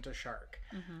wasn't a shark.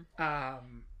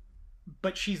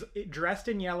 But she's dressed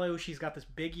in yellow. She's got this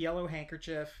big yellow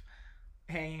handkerchief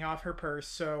hanging off her purse.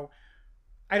 So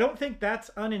I don't think that's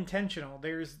unintentional.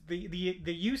 There's the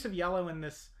use of yellow in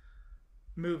this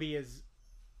movie is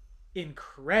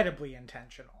incredibly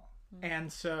intentional.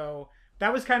 And so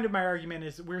that was kind of my argument,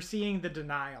 is we're seeing the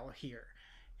denial here.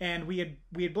 And we had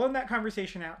blown that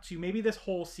conversation out to maybe this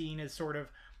whole scene is sort of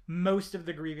most of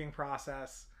the grieving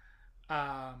process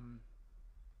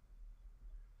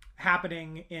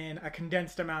happening in a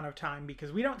condensed amount of time,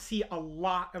 because we don't see a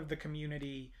lot of the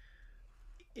community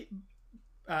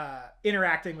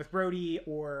interacting with Brody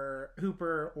or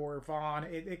Hooper or Vaughn.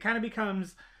 It kind of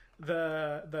becomes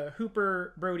the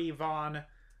Hooper, Brody, Vaughn,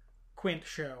 Quint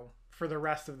show for the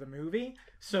rest of the movie.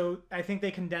 So I think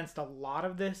they condensed a lot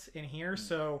of this in here.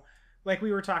 So like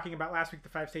we were talking about last week, the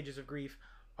 5 stages of grief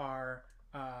are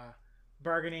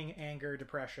bargaining, anger,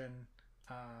 depression,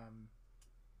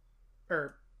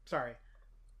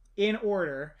 in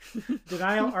order: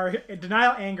 denial,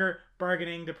 anger,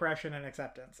 bargaining, depression, and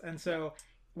acceptance. And so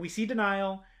we see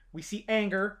denial, we see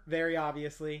anger, very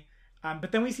obviously,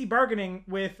 but then we see bargaining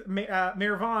with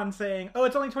Mayor Vaughn saying, "Oh,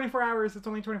 it's only 24 hours. It's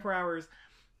only 24 hours."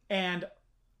 And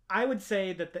I would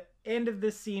say that the end of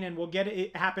this scene, and we'll get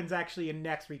it happens actually in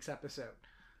next week's episode,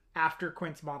 after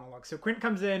Quint's monologue. So Quint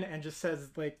comes in and just says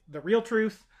like the real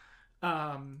truth,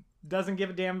 doesn't give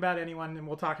a damn about anyone, and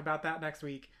we'll talk about that next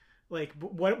week. Like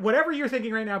whatever you're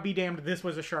thinking right now, be damned, this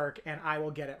was a shark and I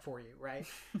will get it for you, right?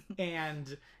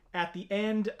 And at the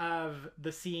end of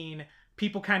the scene,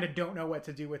 people kind of don't know what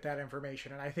to do with that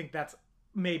information, and I think that's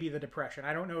maybe the depression.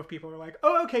 I don't know if people are like,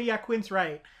 oh, okay, yeah, Quint's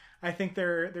right. I think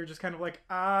they're just kind of like,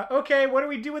 okay, what do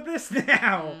we do with this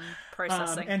now?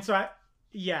 Processing. And so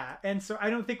I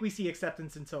don't think we see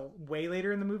acceptance until way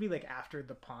later in the movie, like after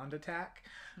the pond attack,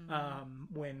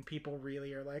 when people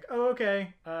really are like, oh,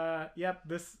 okay, yep,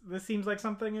 this seems like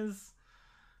something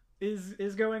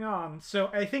is going on. So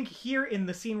I think here in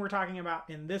the scene we're talking about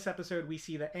in this episode, we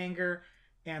see the anger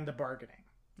and the bargaining.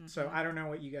 So I don't know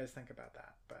what you guys think about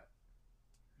that, but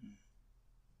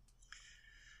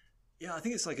yeah, I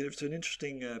think it's an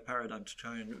interesting paradigm to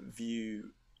try and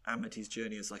view Amity's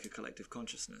journey as like a collective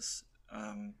consciousness,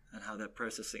 and how they're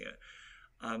processing it.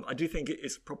 I do think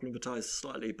it's problematized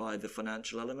slightly by the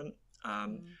financial element,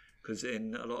 because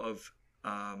in a lot of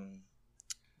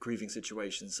grieving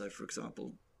situations, so for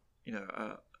example, when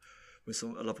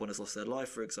a loved one has lost their life,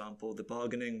 for example, the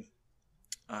bargaining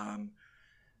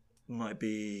might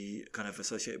be kind of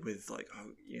associated with like,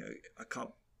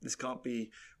 this can't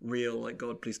be real, like,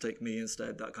 God, please take me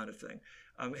instead, that kind of thing.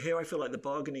 Here I feel like the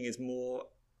bargaining is more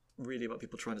really about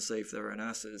people trying to save their own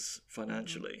asses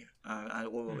financially,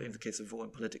 or in the case of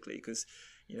Vaughan, politically, because,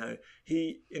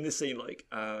 he, in this scene, like,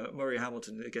 Murray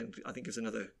Hamilton, again, I think is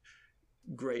another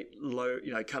great, low,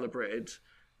 calibrated,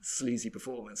 sleazy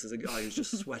performance as a guy who's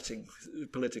just sweating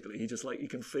politically. He just, like, you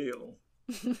can feel...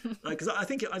 because I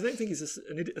don't think he's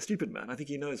a stupid man. I think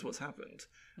he knows what's happened,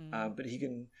 but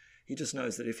he just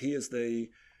knows that if he is the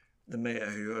mayor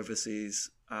who oversees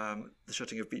the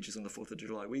shutting of beaches on the 4th of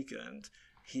July weekend,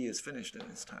 he is finished in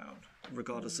this town,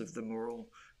 regardless of the moral,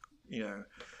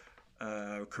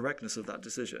 correctness of that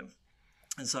decision.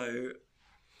 And so,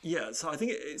 so I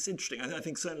think it's interesting. I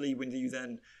think certainly when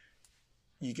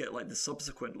you get like the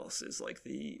subsequent losses, like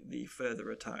the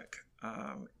further attack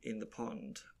in the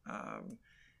pond,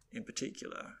 in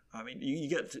particular. I mean, you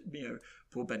get to,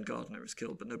 poor Ben Gardner is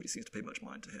killed, but nobody seems to pay much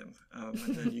mind to him.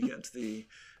 And then you get to the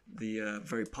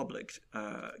very public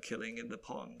killing in the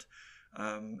pond.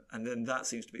 And then that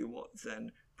seems to be what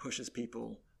then pushes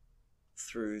people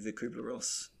through the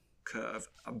Kubler-Ross curve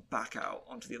and back out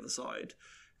onto the other side.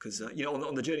 Because,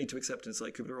 on the journey to acceptance,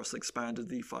 like, Kubler-Ross expanded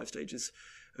the 5 stages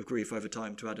of grief over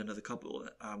time to add another couple,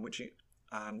 which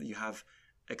you have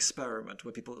experiment,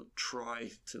 where people try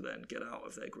to then get out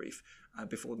of their grief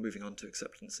before moving on to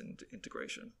acceptance and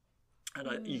integration.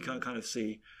 And you can kind of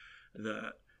see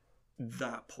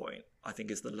that point, I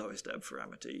think, is the lowest ebb for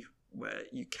Amity, where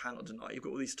you cannot deny you've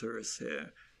got all these tourists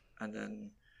here, and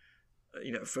then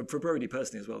for Brody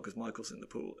personally as well, because Michael's in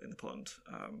the pond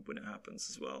when it happens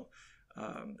as well,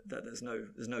 that there's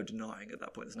no denying at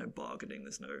that point. There's no bargaining.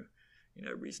 There's no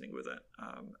reasoning with it,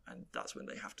 and that's when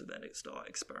they have to then start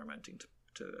experimenting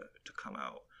to come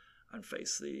out and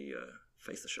face the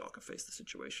shock and face the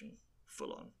situation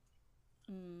full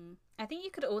on. I think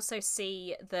you could also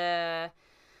see the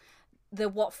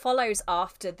what follows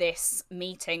after this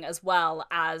meeting, as well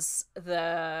as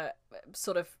the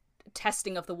sort of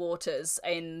testing of the waters,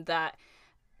 in that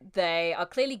they are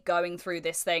clearly going through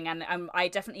this thing, and I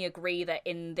definitely agree that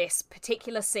in this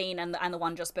particular scene and the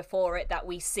one just before it, that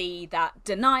we see that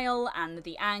denial and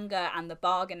the anger and the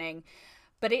bargaining,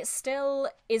 but it still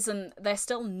isn't, they're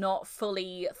still not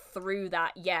fully through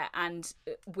that yet. And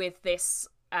with this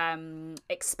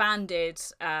expanded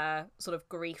sort of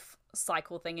grief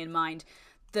cycle thing in mind,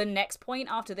 the next point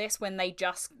after this, when they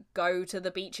just go to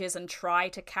the beaches and try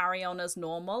to carry on as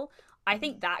normal, I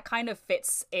think that kind of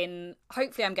fits in.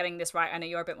 Hopefully I'm getting this right. I know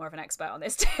you're a bit more of an expert on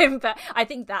this, Tim, but I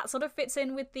think that sort of fits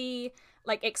in with the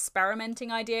like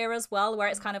experimenting idea as well, where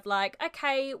it's kind of like,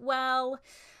 okay, well,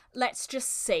 let's just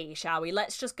see, shall we?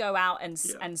 Let's just go out and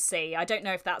see. I don't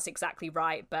know if that's exactly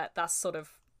right, but that's sort of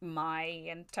my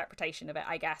interpretation of it,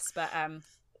 I guess. But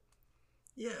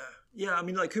yeah. I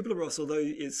mean, like, Kubler-Ross, although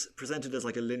it's presented as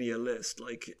like a linear list,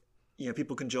 like,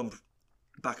 people can jump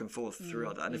back and forth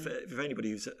throughout that. And if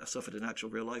anybody who's suffered an actual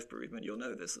real life bereavement, you'll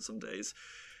know this, that some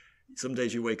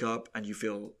days you wake up and you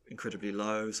feel incredibly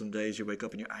low. Some days you wake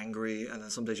up and you're angry, and then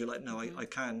some days you're like, no, I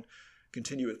can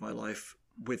continue with my life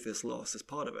with this loss as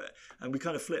part of it. And we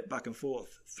kind of flip back and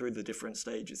forth through the different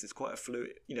stages. It's quite a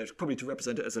fluid, probably to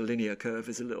represent it as a linear curve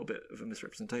is a little bit of a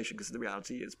misrepresentation, because the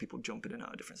reality is people jump in and out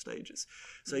of different stages.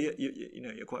 So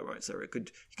you're quite right, Sarah. You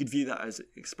could view that as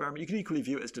experiment. You could equally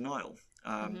view it as denial,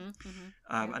 and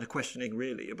a questioning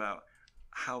really about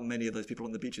how many of those people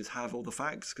on the beaches have all the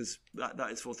facts, because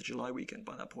that is 4th of July weekend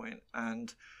by that point,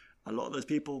 and a lot of those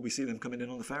people, we see them coming in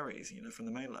on the ferries, from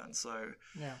the mainland. So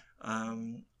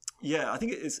I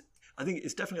think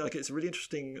it's definitely like, it's a really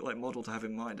interesting like model to have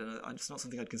in mind, and it's not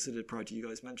something I'd considered prior to you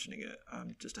guys mentioning it,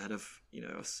 just ahead of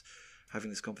us having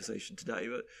this conversation today.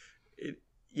 But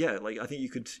I think you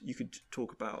could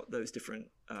talk about those different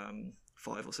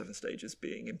 5 or 7 stages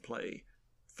being in play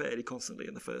fairly constantly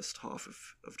in the first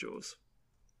half of Jaws.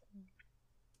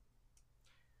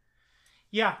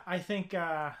 Yeah, I think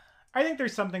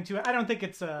there's something to it. I don't think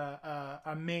it's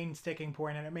a main sticking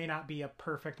point, and it may not be a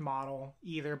perfect model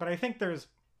either, but I think there's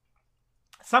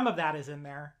some of that is in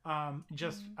there. I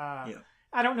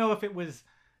don't know if it was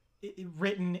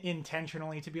written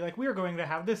intentionally to be like, we're going to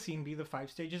have this scene be the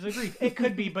 5 stages of grief. It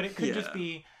could be, but it could just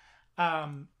be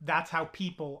that's how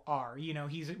people are.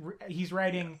 He's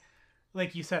writing,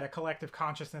 like you said, a collective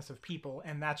consciousness of people,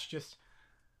 and that's just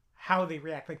how they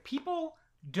react. Like, people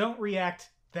don't react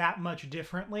that much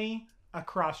differently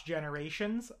across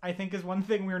generations, I think, is one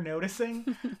thing we're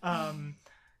noticing.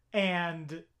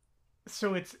 And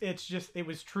so it's just, it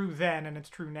was true then and it's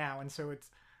true now. And so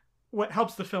it's what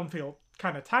helps the film feel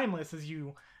kind of timeless is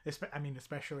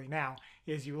especially now,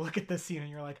 is you look at this scene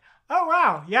and you're like, oh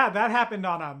wow, yeah, that happened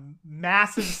on a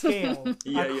massive scale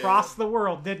across the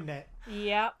world, didn't it?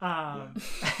 Yeah.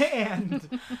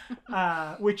 And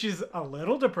which is a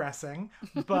little depressing,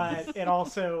 but it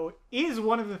also is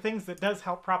one of the things that does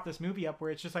help prop this movie up,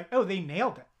 where it's just like, oh, they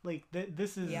nailed it. Like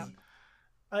this is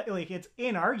like, it's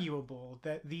inarguable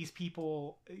that these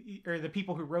people, or the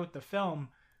people who wrote the film,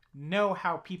 know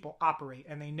how people operate,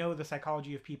 and they know the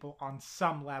psychology of people on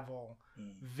some level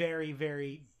very,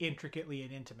 very intricately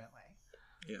and intimately.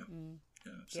 Yeah,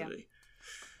 absolutely.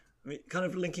 I mean, kind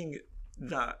of linking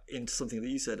that into something that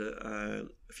you said a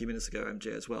few minutes ago,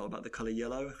 MJ, as well, about the colour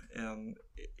yellow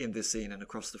in this scene and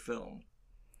across the film,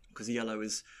 because yellow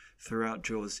is throughout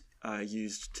Jaws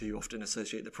used to often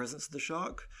associate the presence of the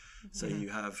shark. Mm-hmm. So you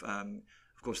have,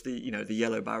 of course, the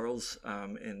yellow barrels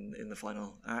in the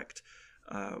final act,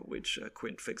 which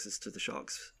Quint fixes to the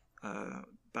shark's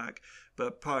back.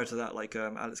 But prior to that, like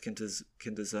Alex Kinder's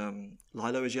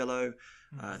Lilo is yellow.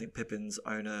 Mm-hmm. I think Pippin's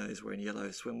owner is wearing yellow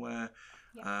swimwear.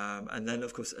 Yeah. And then,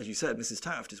 of course, as you said, Mrs.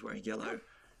 Taft is wearing yellow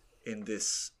in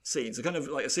this scene. So kind of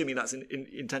like assuming that's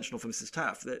intentional for Mrs.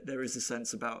 Taft, that there is a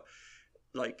sense about,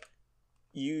 like,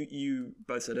 you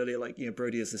both said earlier, like,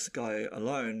 Brody is this guy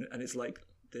alone, and it's like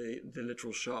the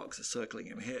literal sharks are circling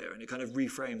him here, and it kind of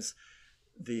reframes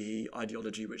the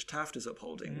ideology which Taft is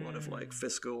upholding, one of like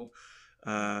fiscal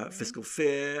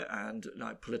fear and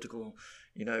like political,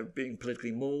 being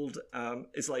politically mauled.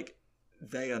 It's like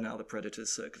they are now the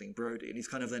predators circling Brody, and he's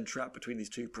kind of then trapped between these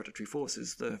two predatory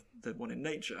forces, the one in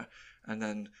nature, and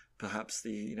then perhaps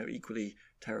the equally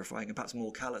terrifying and perhaps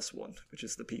more callous one, which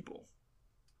is the people.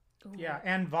 Yeah,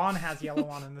 and Vaughn has yellow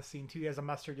on in the scene too. He has a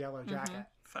mustard yellow jacket.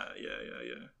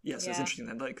 Mm-hmm. Yes, it's interesting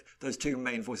then. Like, those two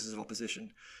main voices of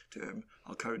opposition to him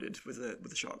are coded with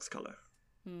the shark's color.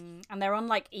 And they're on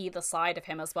like either side of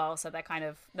him as well, so they're kind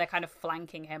of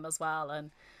flanking him as well.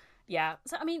 And yeah,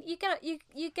 so I mean, you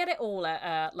get it all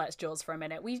at Let's Jaws for a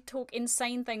minute. We talk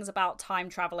insane things about time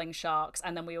traveling sharks,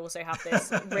 and then we also have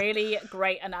this really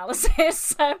great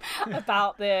analysis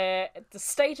about the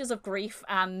stages of grief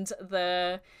and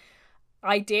the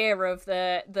idea of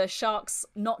the sharks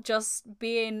not just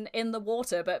being in the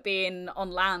water but being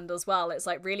on land as well. It's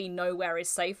like really nowhere is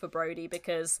safe for Brody,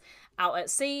 because out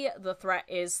at sea the threat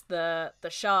is the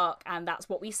shark, and that's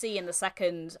what we see in the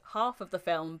second half of the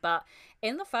film. But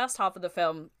in the first half of the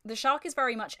film, the shark is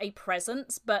very much a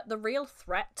presence, but the real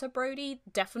threat to Brody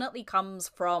definitely comes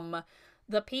from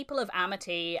the people of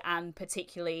Amity, and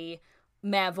particularly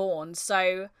Mayor Vaughn.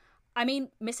 So I mean,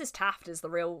 Mrs. Taft is the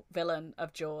real villain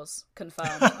of Jaws,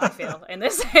 confirmed, I feel, in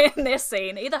this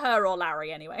scene. Either her or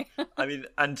Larry, anyway. I mean,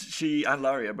 and she and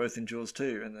Larry are both in Jaws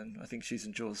too, and then I think she's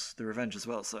in Jaws The Revenge as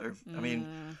well. So, I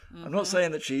mean, I'm not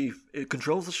saying that she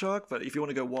controls the shark, but if you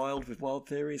want to go wild with wild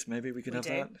theories, maybe we could have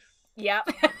that. Yeah.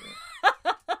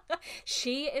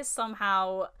 She is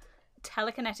somehow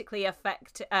telekinetically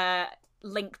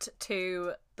linked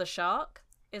to the shark.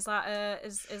 Is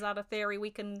that a theory we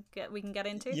can get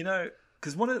into?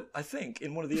 Because I think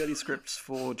in one of the early scripts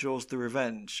for Jaws: The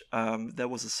Revenge, there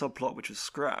was a subplot which was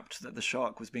scrapped, that the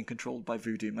shark was being controlled by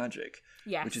voodoo magic.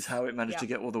 Yes. Which is how it managed to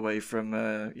get all the way from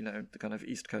the kind of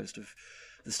east coast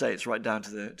the States right down to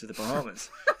the Bahamas.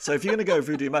 So if you're going to go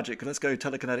voodoo magic, let's go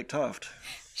telekinetic Taft.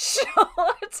 Sure,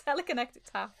 telekinetic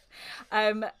Taft.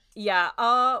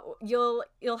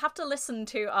 You'll have to listen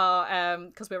to our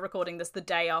because we're recording this the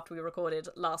day after we recorded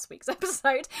last week's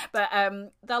episode, but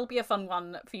that'll be a fun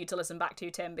one for you to listen back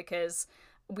to, Tim, because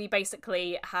we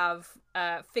basically have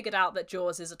figured out that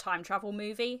Jaws is a time travel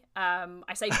movie.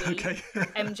 I say we. Okay.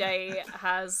 MJ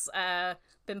has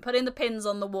been putting the pins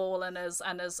on the wall and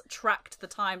has tracked the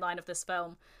timeline of this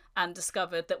film and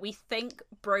discovered that we think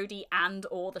Brody and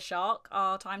or the shark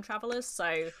are time travelers.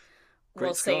 So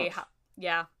we'll see.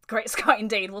 Yeah, great Scott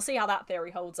indeed. We'll see how that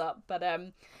theory holds up. But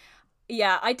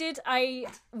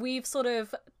we've sort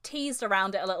of teased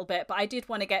around it a little bit, but I did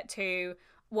want to get to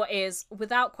what is,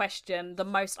 without question, the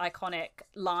most iconic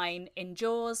line in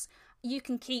Jaws. You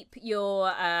can keep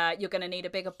your you're going to need a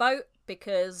bigger boat,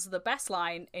 because the best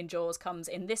line in Jaws comes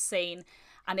in this scene,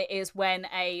 and it is when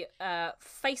a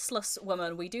faceless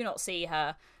woman, we do not see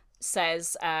her,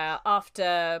 says,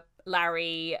 after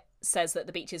Larry says that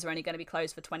the beaches are only going to be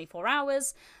closed for 24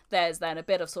 hours, there's then a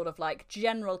bit of sort of like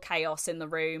general chaos in the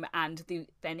room, and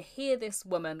then hear this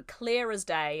woman, clear as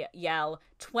day, yell,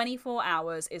 24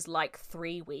 hours is like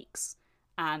 3 weeks.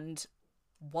 And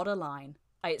what a line.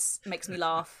 It makes me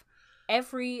laugh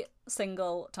every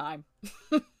single time.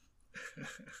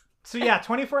 So yeah,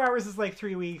 24 hours is like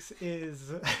 3 weeks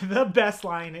is the best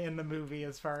line in the movie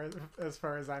as far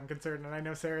as I'm concerned, and I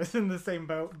know Sarah's in the same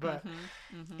boat, but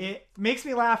it makes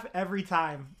me laugh every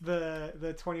time.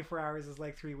 The 24 hours is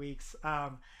like 3 weeks,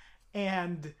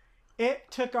 and it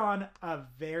took on a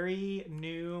very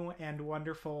new and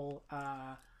wonderful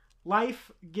life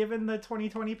given the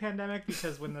 2020 pandemic,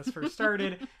 because when this first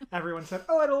started, everyone said,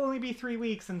 oh, it'll only be 3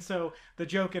 weeks, and so the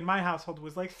joke in my household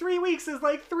was like, 3 weeks is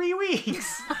like 3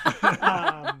 weeks.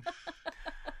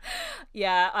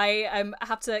 Yeah, I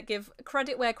have to give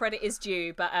credit where credit is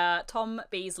due, but Tom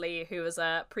Beasley, who was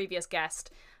a previous guest,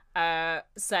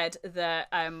 said that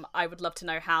I would love to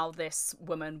know how this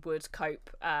woman would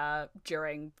cope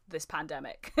during this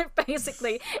pandemic.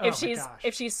 Basically,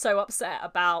 if she's so upset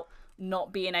about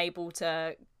not being able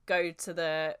to go to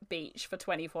the beach for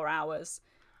 24 hours,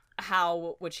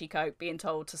 how would she cope being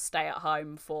told to stay at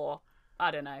home for,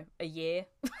 I don't know, a year?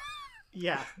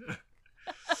 Yeah.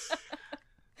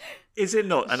 Is it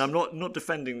not, and I'm not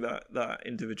defending that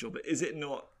individual, but is it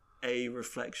not a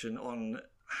reflection on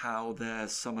how their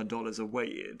summer dollars are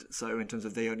weighted? So in terms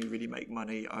of they only really make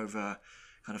money over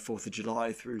kind of 4th of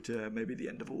July through to maybe the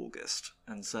end of August.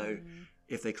 And so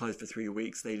if they close for 3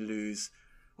 weeks, they lose,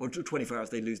 or 24 hours,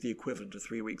 they lose the equivalent of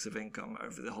 3 weeks of income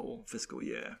over the whole fiscal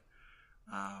year.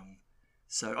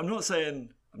 So I'm not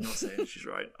saying she's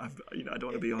right. I don't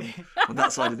want to be on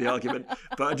that side of the argument,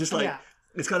 but I just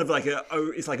it's kind of like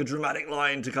it's like a dramatic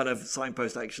line to kind of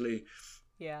signpost actually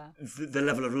the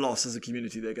level of loss as a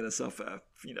community they're going to suffer,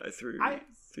 through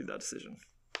that decision.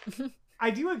 I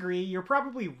do agree. You're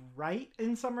probably right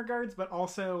in some regards, but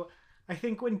also I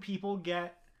think when people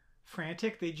get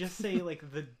frantic, they just say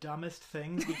like the dumbest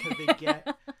things, because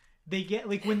they get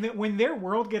like when their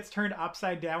world gets turned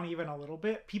upside down even a little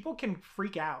bit, people can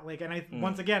freak out. Like, and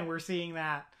once again, we're seeing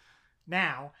that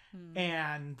now.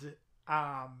 And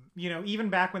even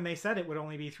back when they said it would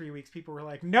only be 3 weeks, people were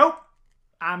like, nope,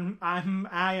 I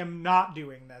am not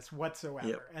doing this whatsoever.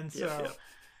 Yep. And so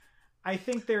I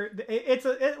think it's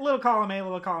a little column A,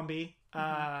 little column B,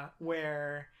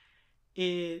 where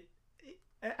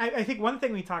I think one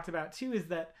thing we talked about too is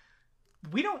that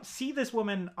we don't see this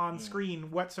woman on screen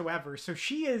whatsoever. So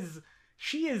she is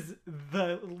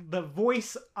the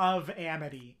voice of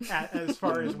Amity as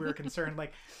far as we're concerned.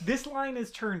 Like, this line is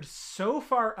turned so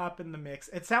far up in the mix.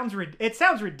 It sounds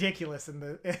ridiculous in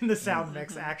the sound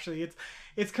mix. Actually,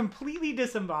 it's completely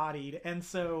disembodied, and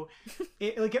so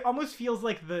it almost feels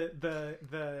like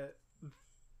the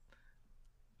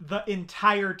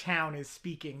entire town is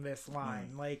speaking this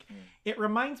line. Like, it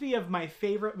reminds me of my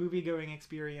favorite movie going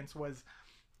experience was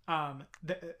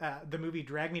the movie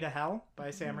Drag Me to Hell by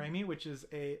Sam Raimi, which is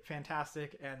a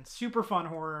fantastic and super fun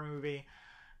horror movie.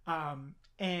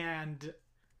 And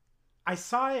I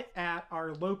saw it at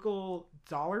our local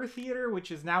Dollar Theater,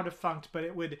 which is now defunct,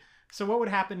 but so what would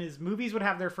happen is movies would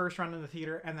have their first run in the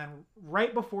theater, and then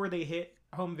right before they hit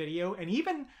home video, and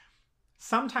even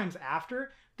sometimes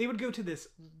after, they would go to this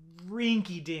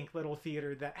rinky-dink little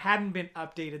theater that hadn't been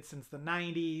updated since the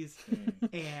 90s,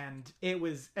 and it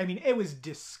was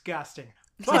disgusting.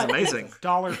 But it's amazing.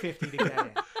 $1.50 to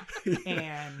get in.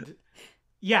 And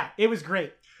yeah, it was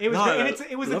great. It was great.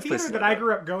 And it was a theater that I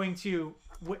grew up going to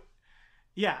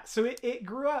Yeah, so it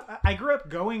grew up. I grew up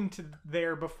going to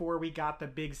there before we got the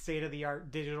big state of the art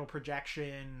digital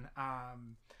projection,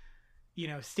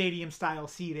 stadium style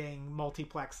seating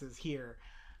multiplexes here.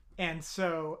 And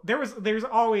so there's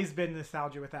always been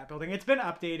nostalgia with that building. It's been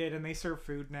updated and they serve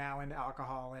food now and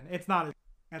alcohol, and it's not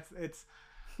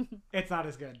it's not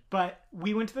as good. But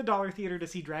we went to the Dollar Theater to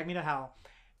see Drag Me to Hell,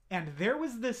 and there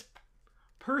was this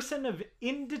person of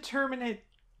indeterminate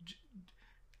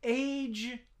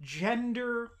age,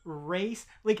 gender, race.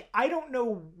 Like, I don't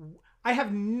know. I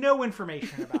have no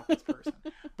information about this person.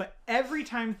 But every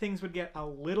time things would get a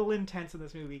little intense in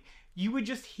this movie, you would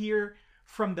just hear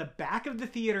from the back of the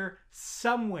theater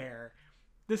somewhere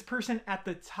this person at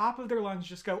the top of their lungs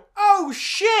just go, "Oh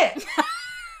shit!"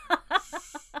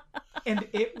 And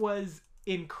it was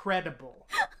incredible.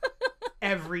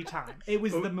 Every time. It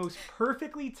was the most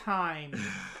perfectly timed.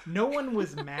 No one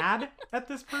was mad at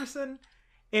this person.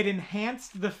 It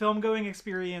enhanced the film going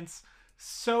experience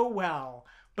so well.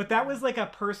 But that was like a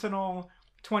personal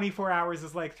 24 hours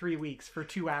is like 3 weeks for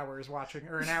 2 hours watching,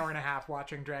 or an hour and a half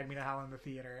watching Drag Me to Hell in the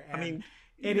theater. And I mean,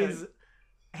 it is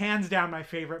hands down my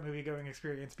favorite movie going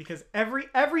experience, because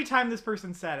every time this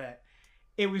person said it,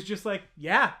 it was just like,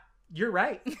 yeah, you're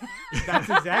right. That's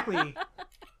exactly...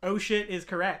 Oh shit is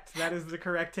correct. That is the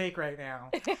correct take right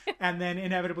now. And then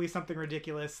inevitably something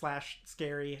ridiculous /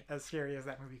 scary as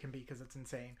that movie can be, because it's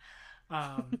insane,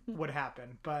 would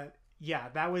happen. But yeah,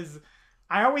 that was...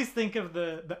 I always think of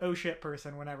the oh shit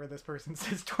person whenever this person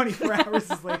says 24 hours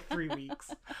is like 3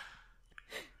 weeks.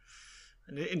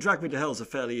 And in Drag Me to Hell is a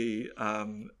fairly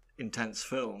intense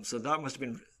film, so that must have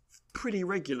been pretty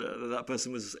regular that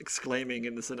person was exclaiming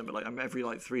in the cinema like every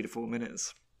 3 to 4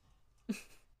 minutes.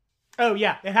 Oh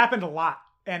yeah, it happened a lot,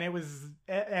 and it was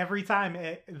every time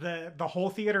the whole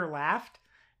theater laughed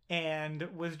and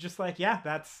was just like, yeah,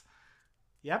 that's,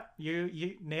 yep,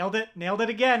 you nailed it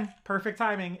again, perfect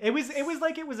timing. It was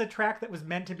like it was a track that was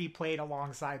meant to be played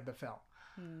alongside the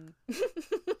film.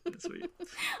 That's sweet.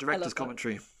 Director's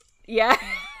commentary. Yeah.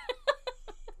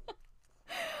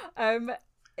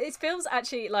 It feels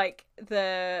actually like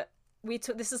this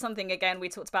is something again we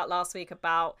talked about last week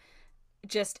about.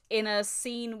 Just in a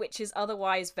scene which is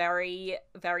otherwise very,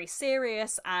 very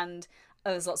serious, and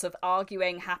there's lots of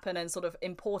arguing happen and sort of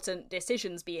important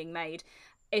decisions being made,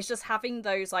 it's just having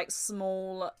those like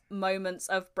small moments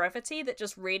of brevity that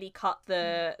just really cut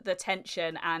the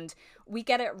tension. And we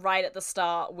get it right at the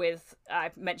start with,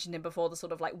 I've mentioned him before, the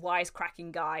sort of like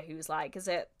wisecracking guy who's like, is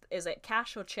it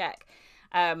cash or check?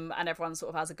 And everyone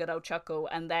sort of has a good old chuckle.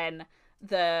 And then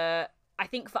I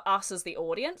think for us as the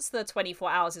audience, the 24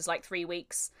 hours is like 3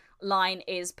 weeks line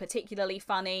is particularly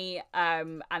funny.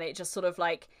 And it just sort of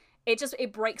like,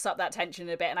 it breaks up that tension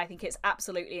a bit. And I think it's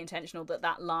absolutely intentional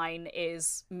that line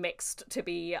is mixed to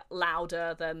be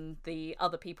louder than the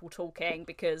other people talking,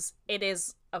 because it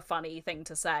is a funny thing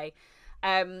to say.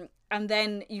 And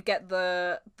then you get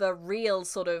the real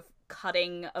sort of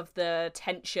cutting of the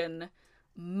tension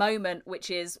moment, which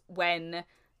is when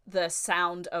the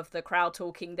sound of the crowd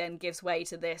talking then gives way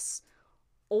to this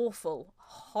awful,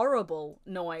 horrible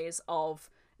noise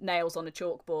of nails on a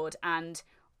chalkboard. And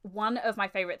one of my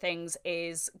favorite things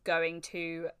is going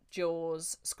to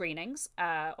Jaws screenings,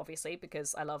 obviously,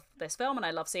 because I love this film and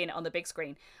I love seeing it on the big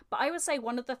screen. But I would say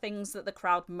one of the things that the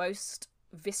crowd most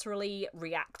viscerally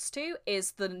reacts to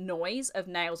is the noise of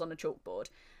nails on a chalkboard.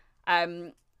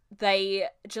 They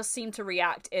just seem to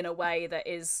react in a way that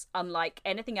is unlike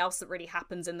anything else that really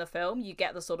happens in the film. You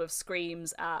get the sort of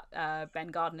screams at Ben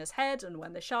Gardner's head and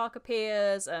when the shark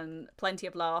appears, and plenty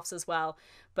of laughs as well.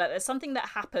 But there's something that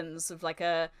happens of like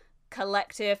a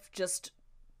collective just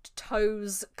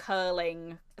toes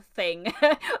curling thing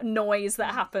noise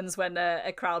that happens when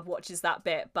a crowd watches that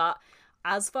bit. But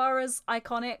as far as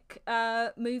iconic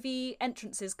movie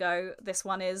entrances go, this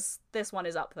one is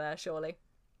up there, surely.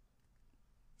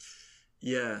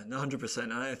 Yeah, 100%.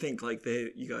 And I think like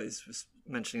you guys was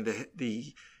mentioning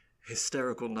the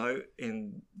hysterical note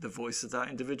in the voice of that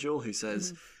individual who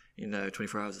says,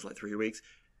 24 hours is like 3 weeks.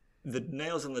 The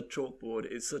nails on the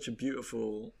chalkboard is such a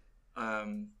beautiful,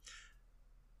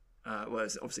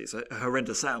 obviously it's a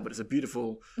horrendous sound, but it's a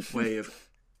beautiful way of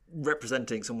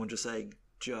representing someone just saying,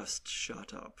 just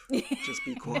shut up, just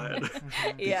be quiet,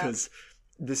 because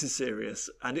this is serious.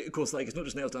 And of course, like, it's not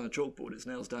just nails down a chalkboard, it's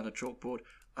nails down a chalkboard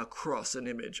across an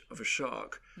image of a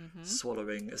shark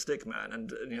swallowing a stick man.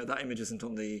 And that image isn't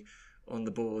on the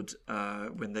board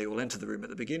when they all enter the room at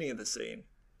the beginning of the scene.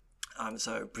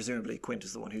 So presumably Quint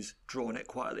is the one who's drawn it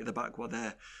quietly at the back while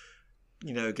they're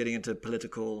getting into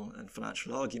political and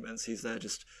financial arguments. He's there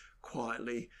just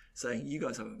quietly saying, you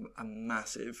guys have a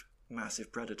massive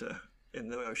predator in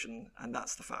the ocean, and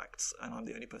that's the facts, and I'm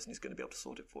the only person who's going to be able to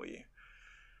sort it for you.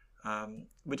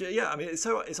 But yeah, I mean, it's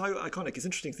so iconic. It's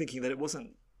interesting thinking that it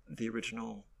wasn't the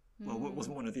original. Well, it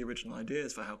wasn't one of the original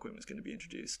ideas for how Quint was going to be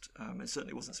introduced. It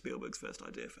certainly wasn't Spielberg's first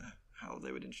idea for how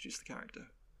they would introduce the character.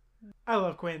 I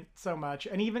love Quint so much,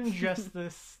 and even just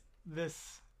this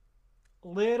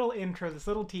little intro, this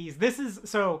little tease. This is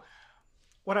so.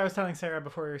 What I was telling Sarah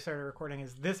before we started recording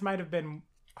is this might have been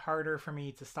harder for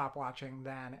me to stop watching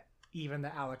than even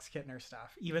the Alex Kittner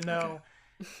stuff, even though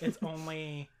it's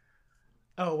only.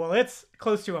 Oh, well, it's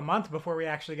close to a month before we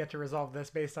actually get to resolve this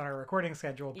based on our recording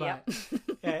schedule, but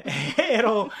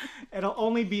it'll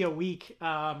only be a week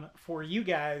for you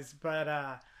guys.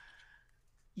 But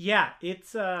yeah,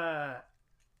 it's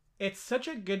such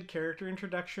a good character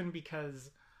introduction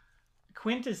because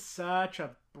Quint is such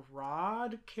a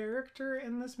broad character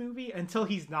in this movie until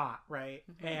he's not, right?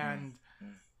 And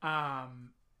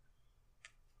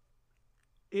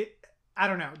I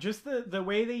don't know, just the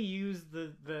way they use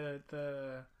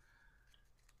the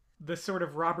sort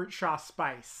of Robert Shaw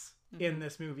spice in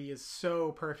this movie is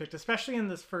so perfect, especially in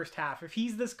this first half. If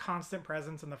he's this constant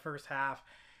presence in the first half,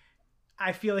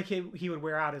 I feel like he would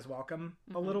wear out his welcome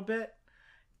a little bit.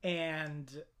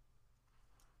 And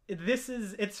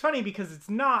it's funny because it's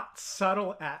not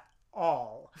subtle at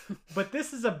all, but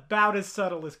this is about as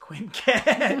subtle as Quint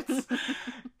gets.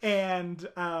 And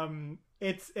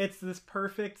it's this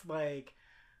perfect, like,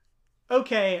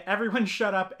 okay, everyone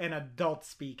shut up and adult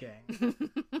speaking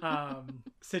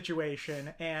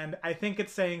situation. And I think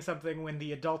it's saying something when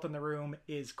the adult in the room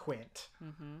is Quint.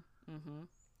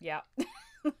 Yeah.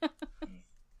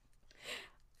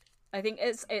 I think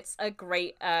it's a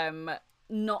great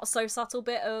not so subtle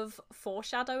bit of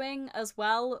foreshadowing as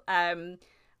well.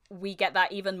 We get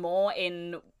that even more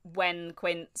in when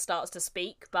Quint starts to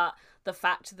speak, but the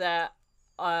fact that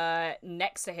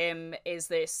next to him is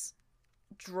this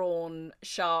drawn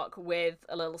shark with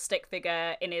a little stick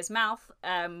figure in his mouth.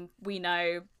 We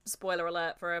know, spoiler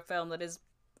alert for a film that is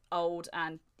old,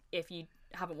 and if you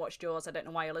haven't watched Jaws, I don't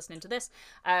know why you're listening to this,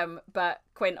 but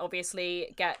Quint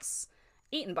obviously gets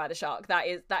eaten by the shark. That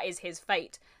is his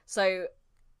fate. So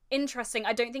interesting.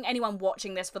 I don't think anyone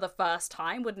watching this for the first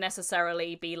time would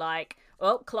necessarily be like,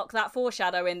 well, clock that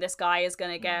foreshadowing, this guy is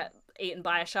going to get eaten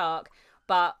by a shark.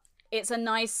 But it's a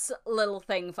nice little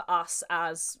thing for us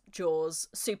as Jaws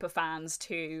super fans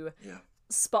to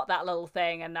spot that little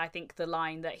thing. And I think the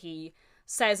line that he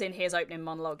says in his opening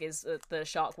monologue is that the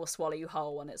shark will swallow you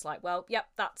whole. And it's like, well, yep,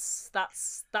 that's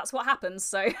what happens.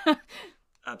 So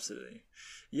absolutely.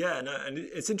 Yeah, no, and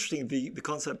it's interesting, the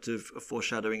concept of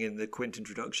foreshadowing in the Quint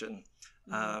introduction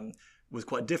was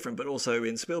quite different, but also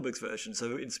in Spielberg's version.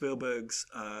 So in Spielberg's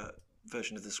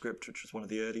version of the script, which was one of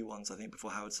the early ones, I think,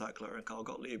 before Howard Sackler and Carl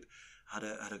Gottlieb had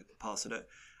a pass at it,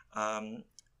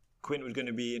 Quint was going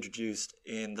to be introduced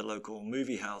in the local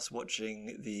movie house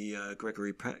watching the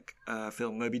Gregory Peck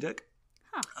film Moby Dick.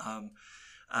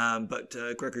 But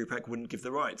Gregory Peck wouldn't give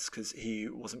the rights because he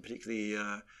wasn't particularly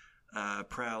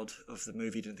proud of the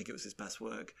movie, didn't think it was his best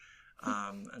work,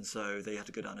 and so they had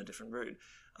to go down a different route.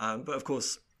 But of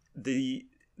course, the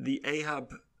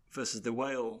Ahab versus the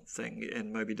whale thing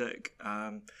in Moby Dick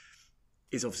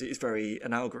is obviously it's very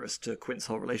analogous to Quint's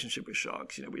whole relationship with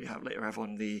sharks. You know, we later have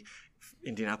on the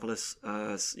Indianapolis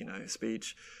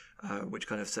speech, which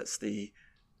kind of sets the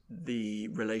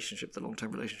relationship, the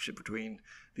long-term relationship between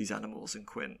these animals and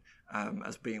Quint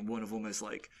as being one of almost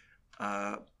like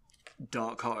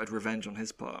dark-hearted revenge on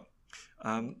his part.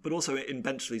 But also in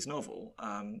Benchley's novel,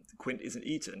 Quint isn't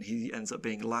eaten. He ends up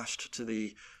being lashed to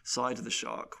the side of the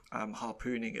shark,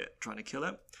 harpooning it, trying to kill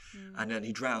it. And then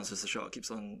he drowns as the shark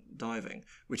keeps on diving,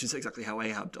 which is exactly how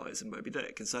Ahab dies in Moby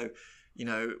Dick. And so, you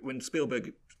know, when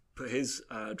Spielberg put his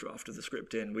draft of the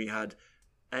script in, we had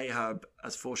Ahab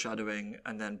as foreshadowing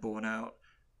and then borne out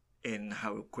in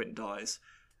how Quint dies.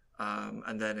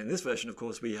 And then in this version, of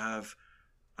course, we have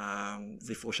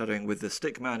the foreshadowing with the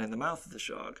stick man in the mouth of the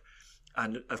shark.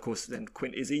 And of course, then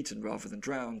Quint is eaten rather than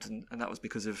drowned. And that was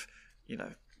because of, you know,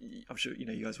 I'm sure, you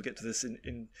know, you guys will get to this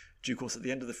in due course at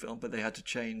the end of the film, but they had to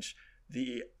change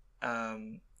the,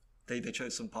 they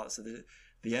chose some parts of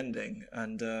the ending.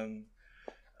 And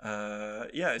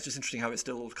it's just interesting how it's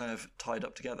still kind of tied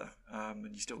up together.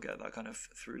 And you still get that kind of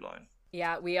through line.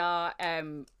 Yeah, we are.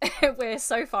 We're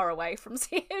so far away from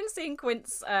seeing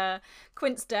Quint's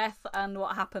death and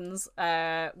what happens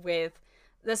with.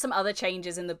 There's some other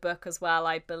changes in the book as well,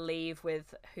 I believe,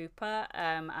 with Hooper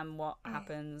and what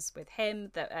happens with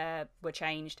him that were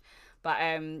changed. But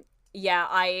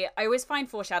I always find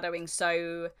foreshadowing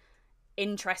so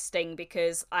interesting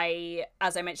because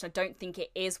as I mentioned, I don't think it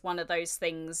is one of those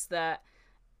things that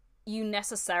you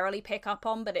necessarily pick up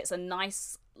on, but it's a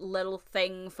nice little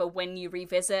thing for when you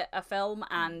revisit a film.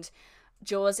 And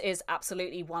Jaws is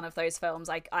absolutely one of those films.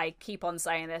 I keep on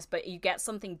saying this, but you get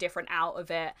something different out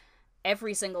of it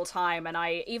every single time. And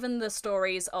even the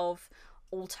stories of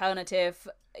alternative,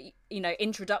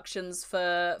 introductions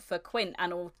for Quint,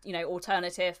 and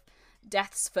alternative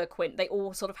deaths for Quint, they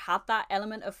all sort of have that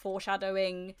element of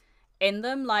foreshadowing in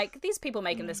them. Like, these people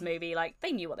making this movie, like,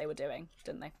 they knew what they were doing,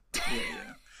 didn't they?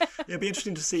 Yeah. It'd be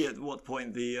interesting to see at what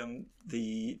point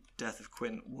the death of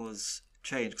Quint was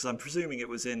changed, because I'm presuming it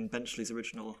was in Benchley's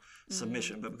original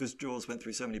submission, but because Jaws went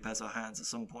through so many pairs of hands, at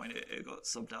some point it got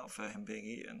subbed out for him being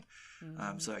eaten.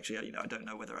 So actually, I don't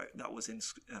know whether that was in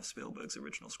Spielberg's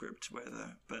original script,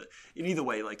 but in either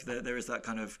way, like there is that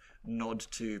kind of nod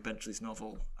to Benchley's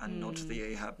novel and nod to the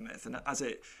Ahab myth, and as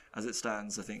it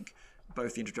stands, I think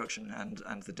both the introduction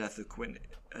and the death of Quint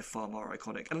are far more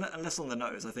iconic and less on the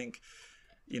nose. I think,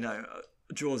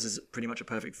 Jaws is pretty much a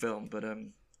perfect film, but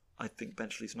I think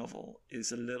Benchley's novel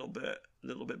is a little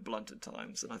bit blunt at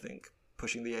times, and I think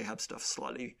pushing the Ahab stuff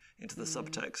slightly into the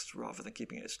subtext rather than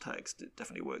keeping it as text, it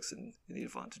definitely works in the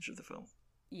advantage of the film.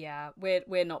 Yeah,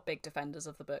 we're not big defenders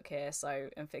of the book here, so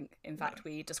in fact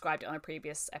we described it on a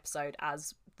previous episode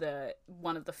as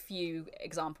one of the few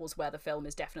examples where the film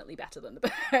is definitely better than the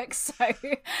book. So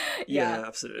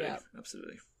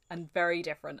absolutely. And very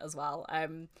different as well.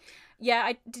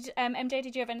 MJ,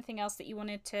 did you have anything else that you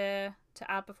wanted to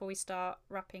add before we start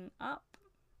wrapping up?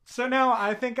 So no,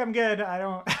 I think I'm good. I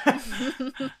don't.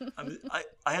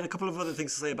 I had a couple of other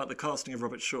things to say about the casting of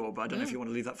Robert Shaw, but I don't know if you want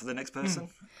to leave that for the next person.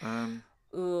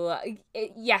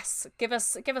 Yes, give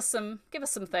us some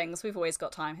things. We've always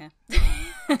got time here.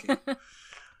 Okay.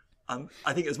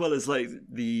 I think, as well as like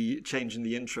the change in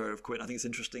the intro of Quint, I think it's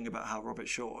interesting about how Robert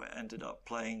Shaw ended up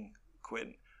playing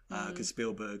Quint, because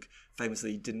Spielberg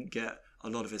famously didn't get a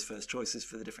lot of his first choices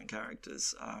for the different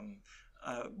characters.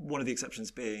 One of the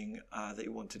exceptions being that he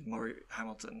wanted Murray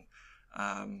Hamilton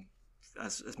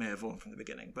as Mayor Vaughn from the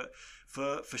beginning. But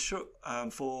for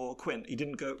Quint, he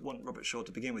didn't want Robert Shaw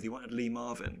to begin with. He wanted Lee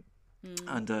Marvin,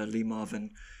 and Lee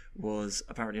Marvin was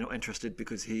apparently not interested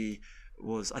because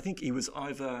I think he was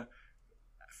either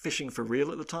fishing for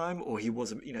real at the time, or he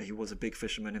was a big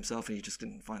fisherman himself, and he just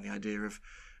didn't find the idea of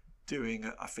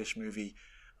doing a fish movie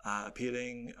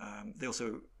appealing. They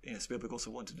also, Spielberg also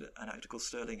wanted an actor called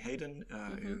Sterling Hayden,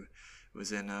 who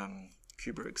was in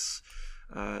Kubrick's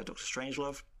Dr.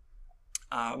 Strangelove.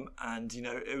 And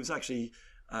it was actually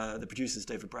the producers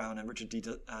David Brown and Richard D.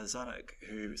 Zanuck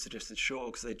who suggested Shaw,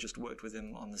 because they'd just worked with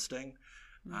him on The Sting.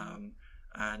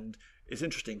 And it's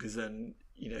interesting because then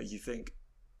you think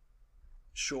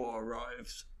Shaw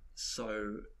arrives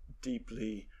so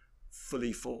deeply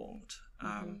fully formed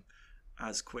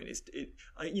as Quint.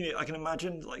 I can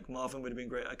imagine like Marvin would have been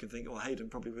great. I can think, Hayden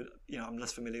probably would. I'm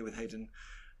less familiar with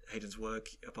Hayden's work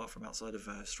apart from outside of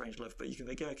Strangelove, but you can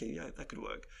think, that could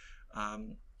work.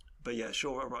 But yeah,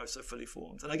 Shaw arrives so fully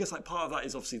formed, and I guess like part of that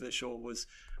is obviously that Shaw was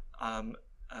an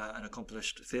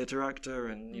accomplished theatre actor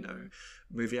and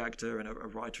movie actor and a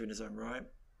writer in his own right.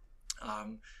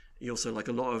 He also, like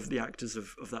a lot of the actors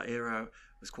of that era,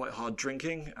 was quite hard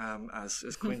drinking, as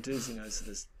Quint is. So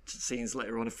there's scenes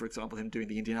later on of, for example, him doing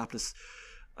the Indianapolis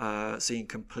scene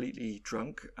completely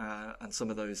drunk, and some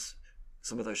of those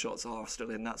shots are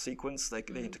still in that sequence. They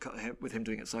intercut with him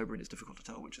doing it sober, and it's difficult to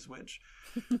tell which is which.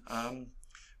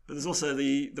 But there's also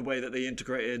the way that they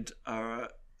integrated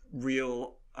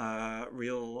real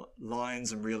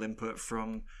lines and real input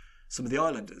from some of the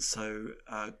islanders. So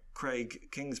Craig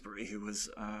Kingsbury, who was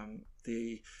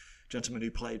the gentleman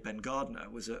who played Ben Gardner,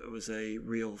 was a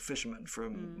real fisherman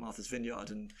from Martha's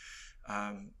Vineyard, and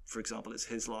for example, it's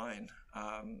his line.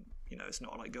 It's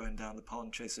not like going down the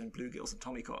pond chasing bluegills and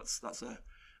tommycots. That's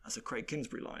a Craig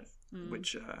Kingsbury line,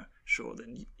 which Shaw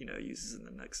then uses in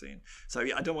the next scene. So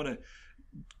yeah, I don't want to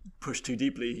push too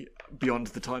deeply beyond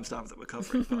the timestamp that we're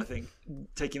covering, but I think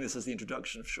taking this as the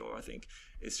introduction of Shaw, I think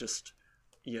it's just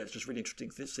really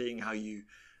interesting seeing how you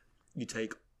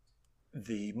take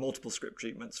the multiple script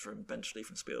treatments from Benchley,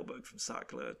 from Spielberg, from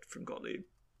Sackler, from Gottlieb,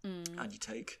 and you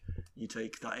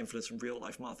take that influence from real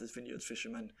life Martha's Vineyard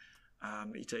fishermen.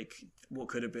 You take what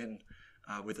could have been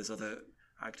with his other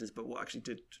actors, but what actually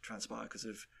did transpire because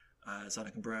of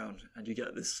Zanuck and Brown, and you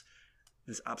get this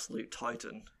absolute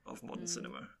titan of modern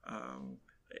cinema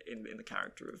in the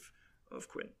character of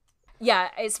Quint. Yeah,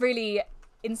 it's really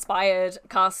inspired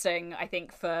casting, I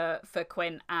think, for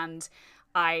Quint, and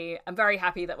I am very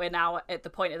happy that we're now at the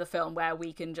point of the film where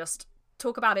we can just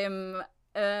talk about him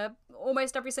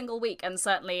almost every single week, and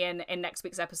certainly in next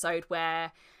week's episode,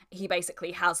 where he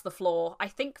basically has the floor, I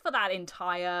think, for that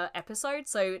entire episode.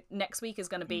 So next week is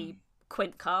going to be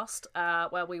Quint cast,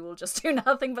 where we will just do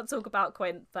nothing but talk about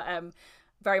Quint. But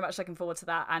very much looking forward to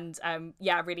that. And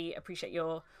yeah, I really appreciate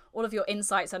all of your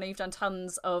insights. I know you've done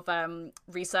tons of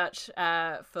research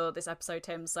for this episode,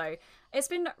 Tim. So it's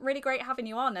been really great having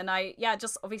you on. And I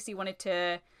just obviously wanted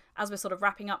to, as we're sort of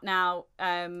wrapping up now,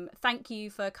 thank you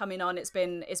for coming on. It's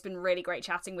been really great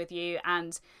chatting with you,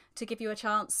 and to give you a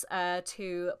chance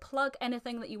to plug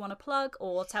anything that you want to plug,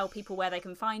 or tell people where they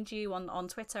can find you on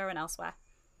Twitter and elsewhere.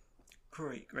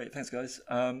 Great. Thanks, guys.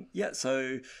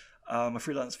 So I'm a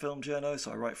freelance film journo,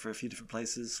 so I write for a few different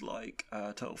places like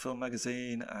Total Film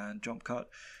Magazine and Jump Cut.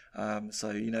 So,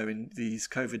 in these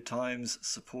COVID times,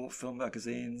 support film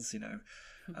magazines,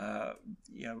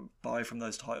 buy from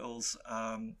those titles.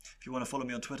 If you want to follow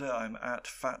me on Twitter, I'm at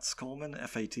Fats Coleman,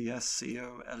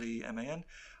 FATSCOLEMAN,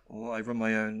 or I run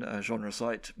my own genre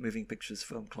site,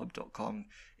 movingpicturesfilmclub.com,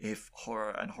 if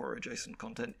horror and horror adjacent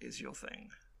content is your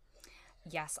thing.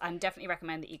 Yes, and definitely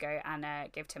recommend that you go and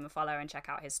give Tim a follow and check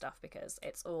out his stuff, because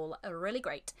it's all really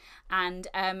great. And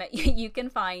you can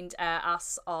find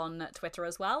us on Twitter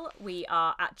as well. We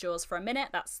are at Jaws for a Minute.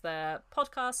 That's the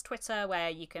podcast Twitter,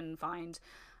 where you can find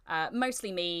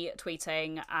mostly me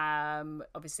tweeting.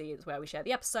 Obviously, it's where we share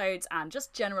the episodes and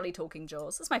just generally talking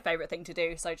Jaws. It's my favourite thing to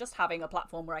do. So just having a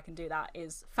platform where I can do that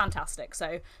is fantastic.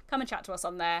 So come and chat to us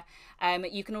on there.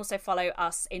 You can also follow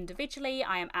us individually.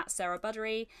 I am at Sarah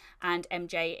Buddery, and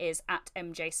MJ is at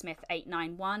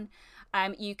MJSmith891.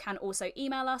 You can also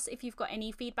email us if you've got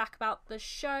any feedback about the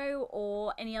show,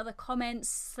 or any other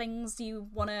comments, things you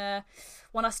want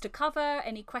us to cover,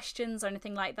 any questions or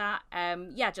anything like that.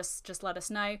 Just let us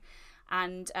know,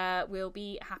 and we'll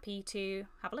be happy to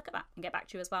have a look at that and get back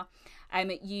to you as well.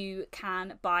 You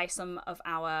can buy some of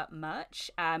our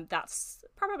merch. That's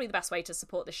probably the best way to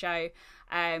support the show.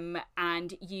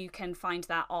 And you can find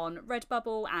that on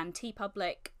Redbubble and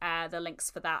TeePublic. The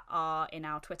links for that are in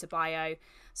our Twitter bio.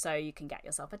 So you can get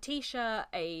yourself a t-shirt,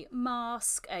 a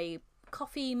mask, a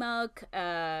coffee mug,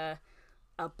 a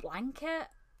blanket,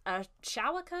 a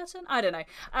shower curtain. I don't know.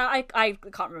 I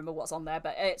can't remember what's on there,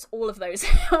 but it's all of those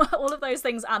all of those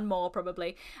things and more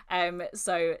probably.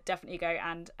 So definitely go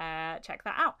and check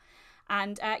that out.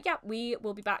 And we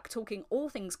will be back talking all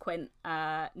things Quint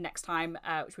next time,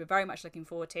 which we're very much looking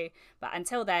forward to. But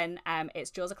until then,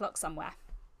 it's Jaws o'clock somewhere.